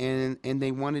 And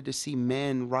they wanted to see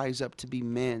men rise up to be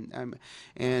men.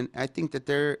 And I think that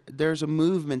there's a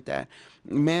movement that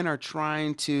men are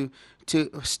trying to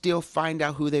still find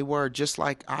out who they were, just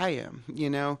like I am,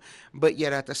 but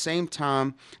yet at the same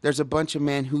time, there's a bunch of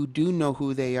men who do know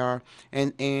who they are,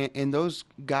 and those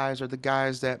guys are the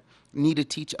guys that need to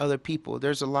teach other people.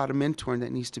 There's a lot of mentoring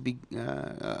that needs to be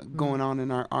going on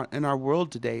in our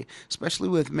world today, especially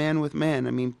with men.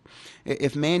 I mean,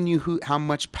 if man knew how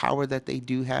much power that they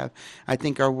do have, I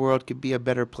think our world could be a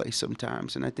better place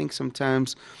sometimes. And I think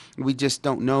sometimes we just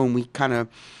don't know, and we kind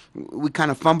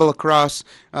of fumble across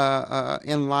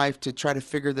in life to try to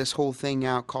figure this whole thing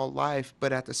out called life.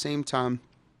 But at the same time,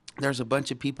 there's a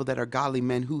bunch of people that are godly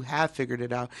men who have figured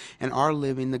it out and are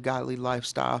living the godly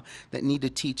lifestyle that need to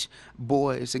teach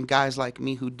boys and guys like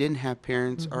me who didn't have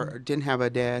parents or didn't have a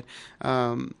dad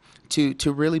to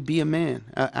really be a man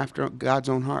after God's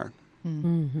own heart.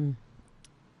 Mm-hmm.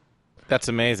 That's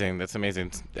amazing.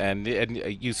 And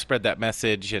you spread that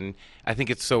message, and I think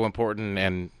it's so important.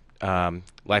 And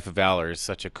Life of Valor is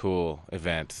such a cool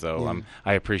event. So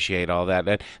I appreciate all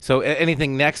that. So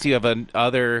anything next? You have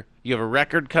a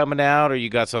record coming out, or you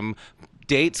got some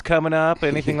dates coming up,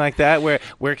 anything like that?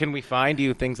 Where can we find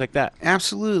you, things like that?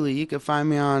 Absolutely. You can find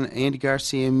me on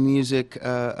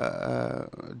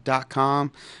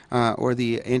AndyGarciaMusic.com or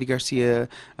the Andy Garcia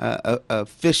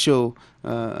official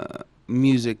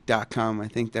music.com. I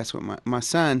think that's what my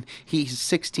son, he's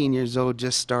 16 years old,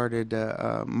 just started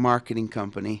a marketing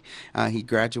company. He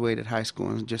graduated high school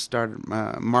and just started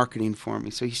marketing for me.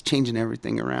 So he's changing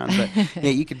everything around. But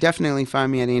yeah, you could definitely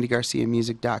find me at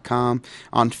AndyGarciaMusic.com,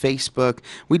 on Facebook.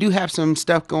 We do have some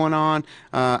stuff going on.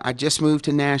 I just moved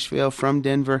to Nashville from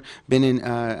Denver. Been in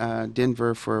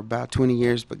Denver for about 20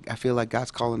 years, but I feel like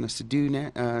God's calling us to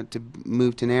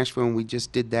move to Nashville, and we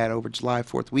just did that over July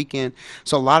 4th weekend.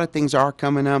 So a lot of things are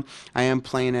coming up. I am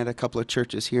playing at a couple of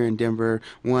churches here in Denver,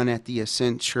 one at the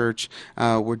Ascent Church.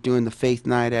 We're doing the Faith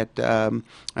Night at the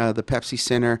Pepsi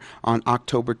Center on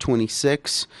October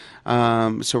 26th.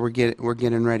 So we're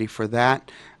getting ready for that.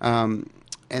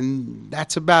 And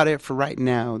that's about it for right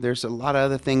now. There's a lot of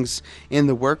other things in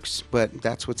the works, but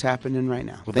that's what's happening right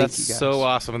now. Well, Thank that's you guys. so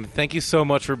awesome. And thank you so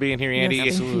much for being here, Andy.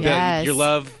 Yes, absolutely. Your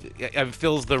love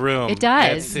fills the room. It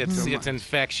does. It's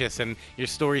infectious, and your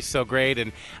story's so great.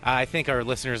 And I think our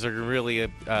listeners are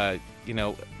really,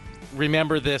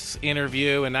 remember this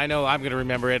interview, and I know I'm going to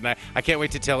remember it, and I can't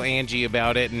wait to tell Angie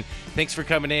about it. And thanks for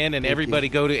coming in, and everybody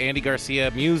go to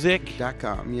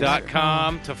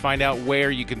AndyGarciaMusic.com to find out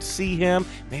where you can see him.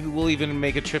 Maybe we'll even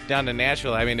make a trip down to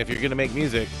Nashville. I mean, if you're going to make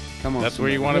music, come on, that's where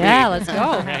you want to be. Yeah, let's go.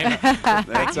 Right? That's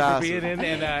Thank you awesome. for being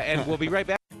in, and we'll be right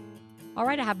back. All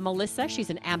right, I have Melissa. She's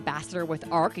an ambassador with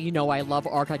ARC. You know I love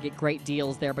ARC. I get great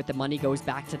deals there, but the money goes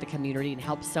back to the community and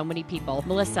helps so many people.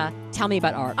 Melissa, tell me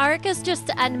about ARC. ARC is just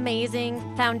an amazing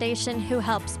foundation who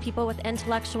helps people with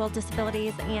intellectual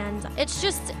disabilities, and it's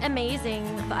just amazing.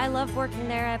 I love working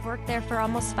there. I've worked there for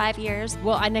almost 5 years.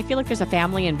 Well, and I feel like there's a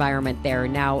family environment there.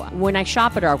 Now, when I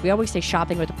shop at ARC, we always say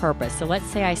shopping with a purpose. So let's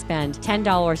say I spend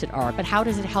 $10 at ARC, but how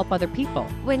does it help other people?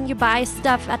 When you buy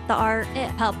stuff at the ARC, it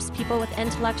helps people with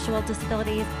intellectual disabilities.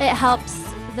 It helps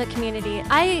the community.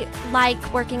 I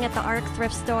like working at the ARC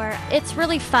thrift store. It's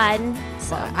really fun.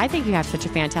 So well, I think you have such a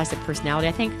fantastic personality.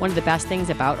 I think one of the best things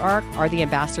about ARC are the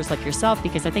ambassadors like yourself,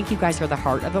 because I think you guys are the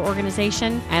heart of the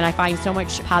organization, and I find so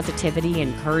much positivity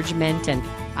and encouragement, and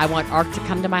I want ARC to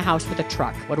come to my house with a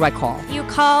truck. What do I call? You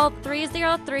call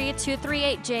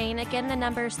 303-238-JANE. Again, the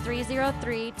number is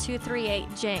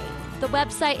 303-238-JANE. The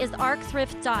website is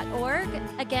arcthrift.org.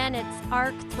 Again, it's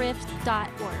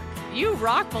arcthrift.org. You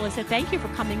rock, Melissa. Thank you for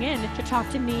coming in to talk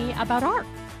to me about ARC.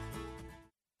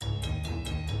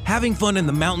 Having fun in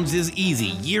the mountains is easy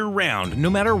year-round, no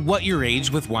matter what your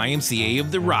age, with YMCA of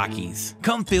the Rockies.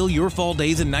 Come fill your fall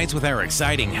days and nights with our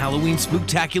exciting Halloween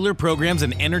spooktacular programs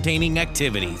and entertaining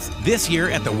activities. This year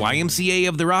at the YMCA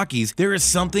of the Rockies, there is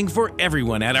something for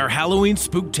everyone at our Halloween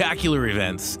spooktacular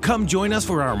events. Come join us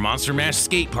for our Monster Mash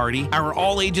skate party, our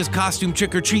all-ages costume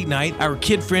trick-or-treat night, our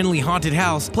kid-friendly haunted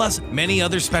house, plus many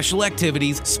other special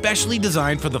activities specially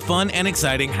designed for the fun and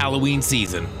exciting Halloween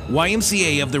season.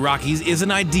 YMCA of the Rockies is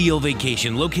an ideal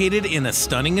vacation located in a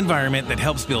stunning environment that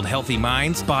helps build healthy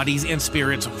minds, bodies, and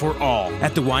spirits for all.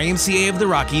 At the YMCA of the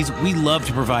Rockies, we love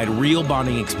to provide real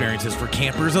bonding experiences for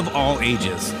campers of all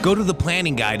ages. Go to the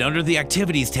planning guide under the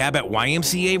activities tab at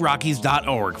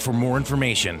ymcarockies.org for more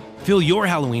information. Fill your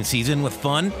Halloween season with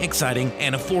fun, exciting,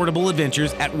 and affordable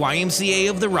adventures at YMCA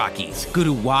of the Rockies. Go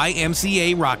to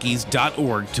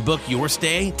ymcarockies.org to book your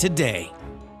stay today.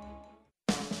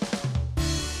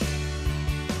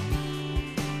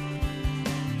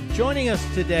 Joining us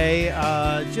today,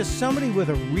 just somebody with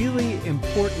a really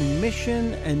important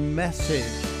mission and message.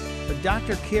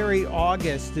 Dr. Carrie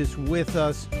August is with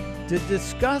us to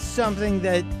discuss something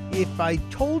that, if I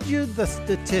told you the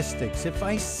statistics, if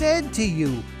I said to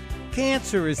you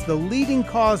cancer is the leading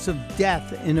cause of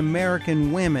death in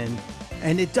American women,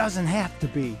 and it doesn't have to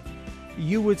be,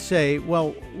 you would say,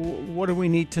 well, what do we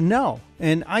need to know?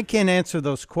 And I can't answer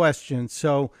those questions.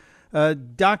 So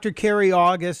Dr. Carrie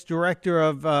August, Director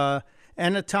of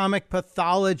Anatomic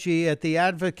Pathology at the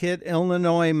Advocate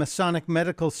Illinois Masonic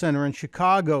Medical Center in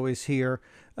Chicago, is here.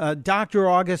 Dr.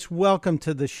 August, welcome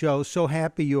to the show. So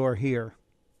happy you're here.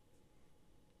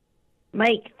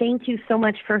 Mike, thank you so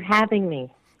much for having me.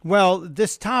 Well,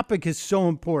 this topic is so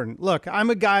important. Look, I'm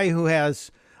a guy who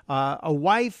has a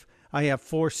wife. I have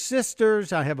 4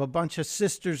 sisters. I have a bunch of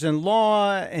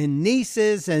sisters-in-law and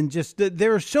nieces, and just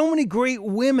there are so many great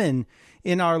women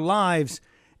in our lives,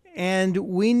 and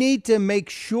we need to make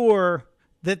sure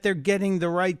that they're getting the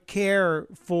right care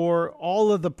for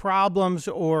all of the problems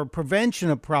or prevention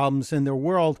of problems in their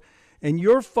world. And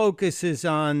your focus is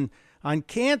on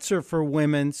cancer for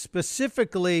women,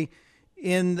 specifically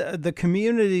in the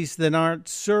communities that aren't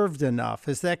served enough.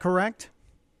 Is that correct?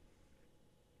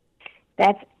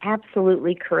 That's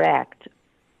absolutely correct.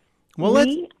 Well,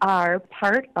 we are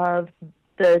part of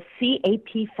the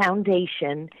CAP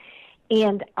Foundation,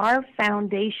 and our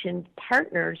foundation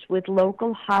partners with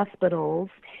local hospitals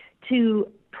to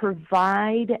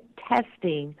provide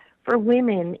testing for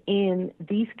women in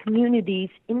these communities,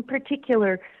 in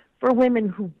particular for women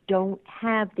who don't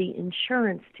have the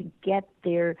insurance to get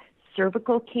their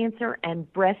cervical cancer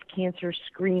and breast cancer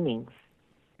screenings.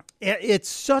 It's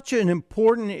such an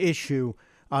important issue.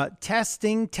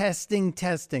 Testing.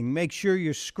 Make sure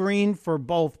you're screened for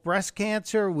both breast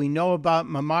cancer. We know about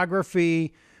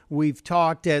mammography. We've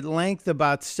talked at length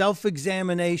about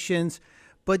self-examinations.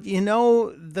 But,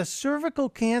 the cervical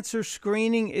cancer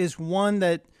screening is one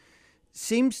that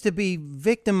seems to be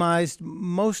victimized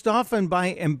most often by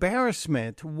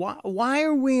embarrassment. Why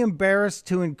are we embarrassed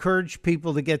to encourage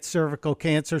people to get cervical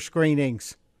cancer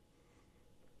screenings?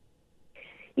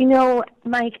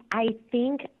 Mike, I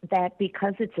think that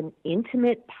because it's an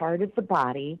intimate part of the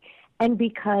body and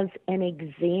because an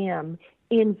exam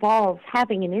involves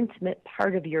having an intimate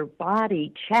part of your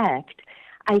body checked,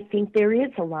 I think there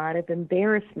is a lot of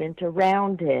embarrassment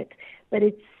around it. But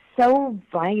it's so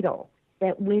vital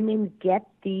that women get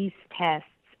these tests,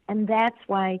 and that's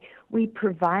why we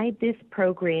provide this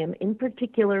program in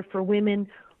particular for women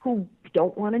who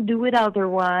don't want to do it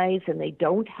otherwise, and they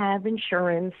don't have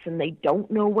insurance, and they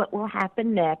don't know what will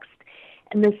happen next.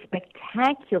 And the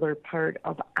spectacular part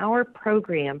of our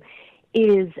program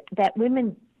is that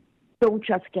women don't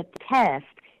just get the test,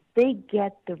 they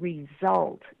get the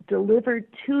result delivered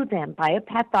to them by a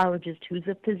pathologist who's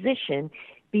a physician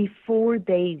before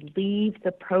they leave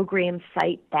the program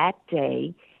site that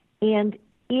day. And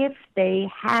if they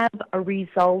have a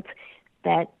result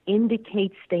that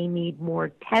indicates they need more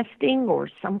testing or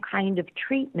some kind of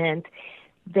treatment,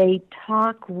 they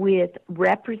talk with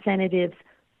representatives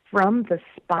from the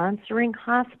sponsoring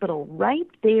hospital right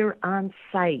there on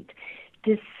site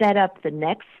to set up the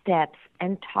next steps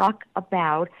and talk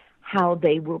about how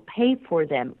they will pay for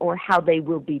them or how they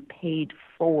will be paid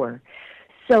for.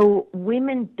 So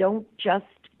women don't just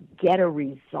get a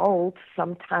result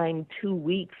sometime 2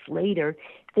 weeks later.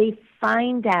 They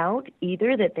find out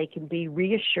either that they can be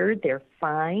reassured they're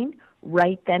fine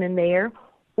right then and there,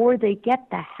 or they get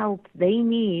the help they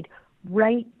need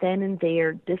right then and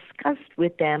there, discussed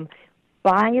with them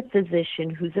by a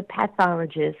physician who's a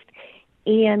pathologist,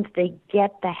 and they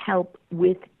get the help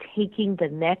with taking the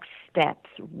next steps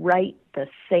right the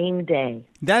same day.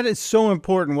 That is so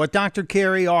important. What Dr.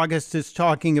 Carrie August is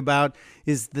talking about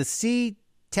is the See,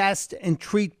 Test, and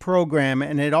Treat program,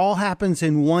 and it all happens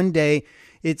in one day.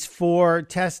 It's for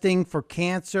testing for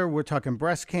cancer. We're talking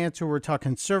breast cancer. We're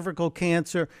talking cervical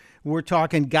cancer. We're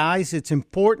talking, guys, it's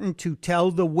important to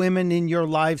tell the women in your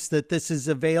lives that this is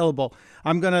available.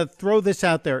 I'm going to throw this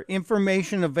out there.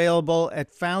 Information available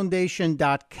at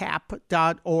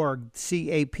foundation.cap.org,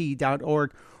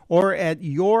 CAP.org, or at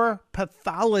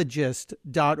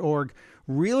yourpathologist.org.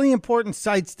 Really important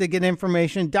sites to get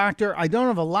information. Doctor, I don't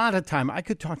have a lot of time. I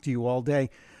could talk to you all day.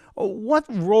 What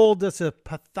role does a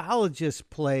pathologist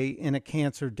play in a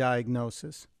cancer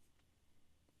diagnosis?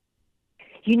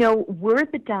 We're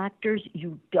the doctors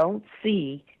you don't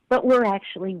see, but we're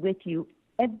actually with you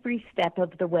every step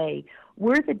of the way.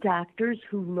 We're the doctors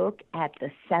who look at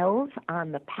the cells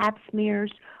on the pap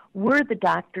smears. We're the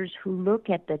doctors who look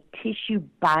at the tissue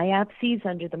biopsies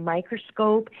under the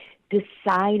microscope,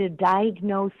 decide a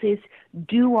diagnosis,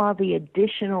 do all the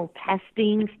additional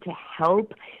testings to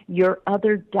help your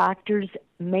other doctors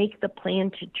make the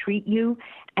plan to treat you.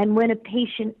 And when a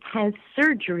patient has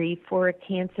surgery for a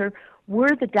cancer,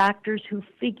 we're the doctors who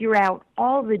figure out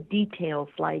all the details,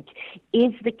 like,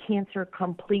 is the cancer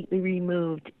completely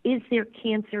removed? Is there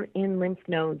cancer in lymph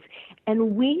nodes?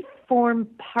 And we form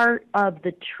part of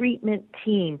the treatment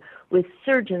team with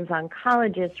surgeons,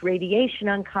 oncologists, radiation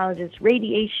oncologists,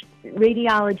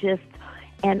 radiologists,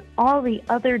 and all the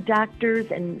other doctors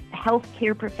and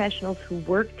healthcare professionals who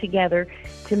work together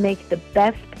to make the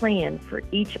best plan for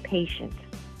each patient.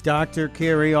 Dr.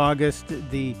 Carrie August,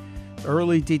 the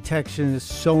early detection is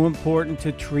so important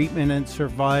to treatment and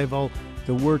survival.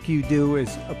 The work you do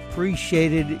is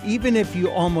appreciated. Even if you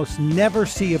almost never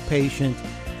see a patient,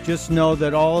 just know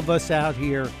that all of us out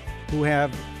here who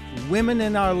have women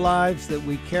in our lives that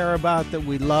we care about, that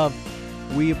we love,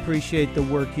 We appreciate the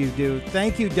work you do.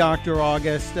 Thank you, Dr.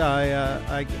 August.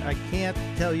 I can't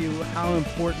tell you how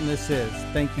important this is.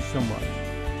 Thank you so much.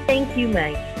 Thank you,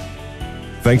 Mike.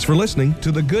 Thanks for listening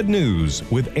to The Good News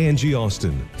with Angie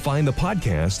Austin. Find the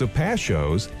podcast of past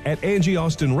shows at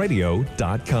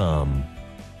angieaustinradio.com.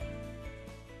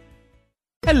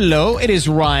 Hello, it is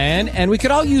Ryan, and we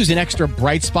could all use an extra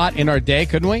bright spot in our day,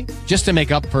 couldn't we? Just to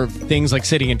make up for things like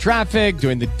sitting in traffic,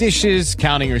 doing the dishes,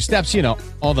 counting your steps,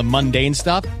 all the mundane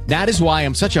stuff. That is why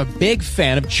I'm such a big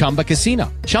fan of Chumba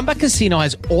Casino. Chumba Casino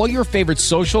has all your favorite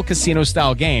social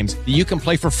casino-style games that you can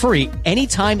play for free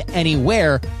anytime,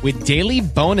 anywhere with daily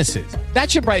bonuses. That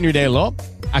should brighten your day a little.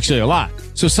 Actually, a lot.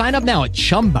 So sign up now at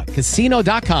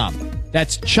ChumbaCasino.com.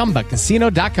 That's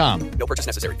ChumbaCasino.com. No purchase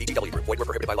necessary. VGW Group. Void where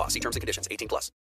prohibited by law. See terms and conditions. 18+.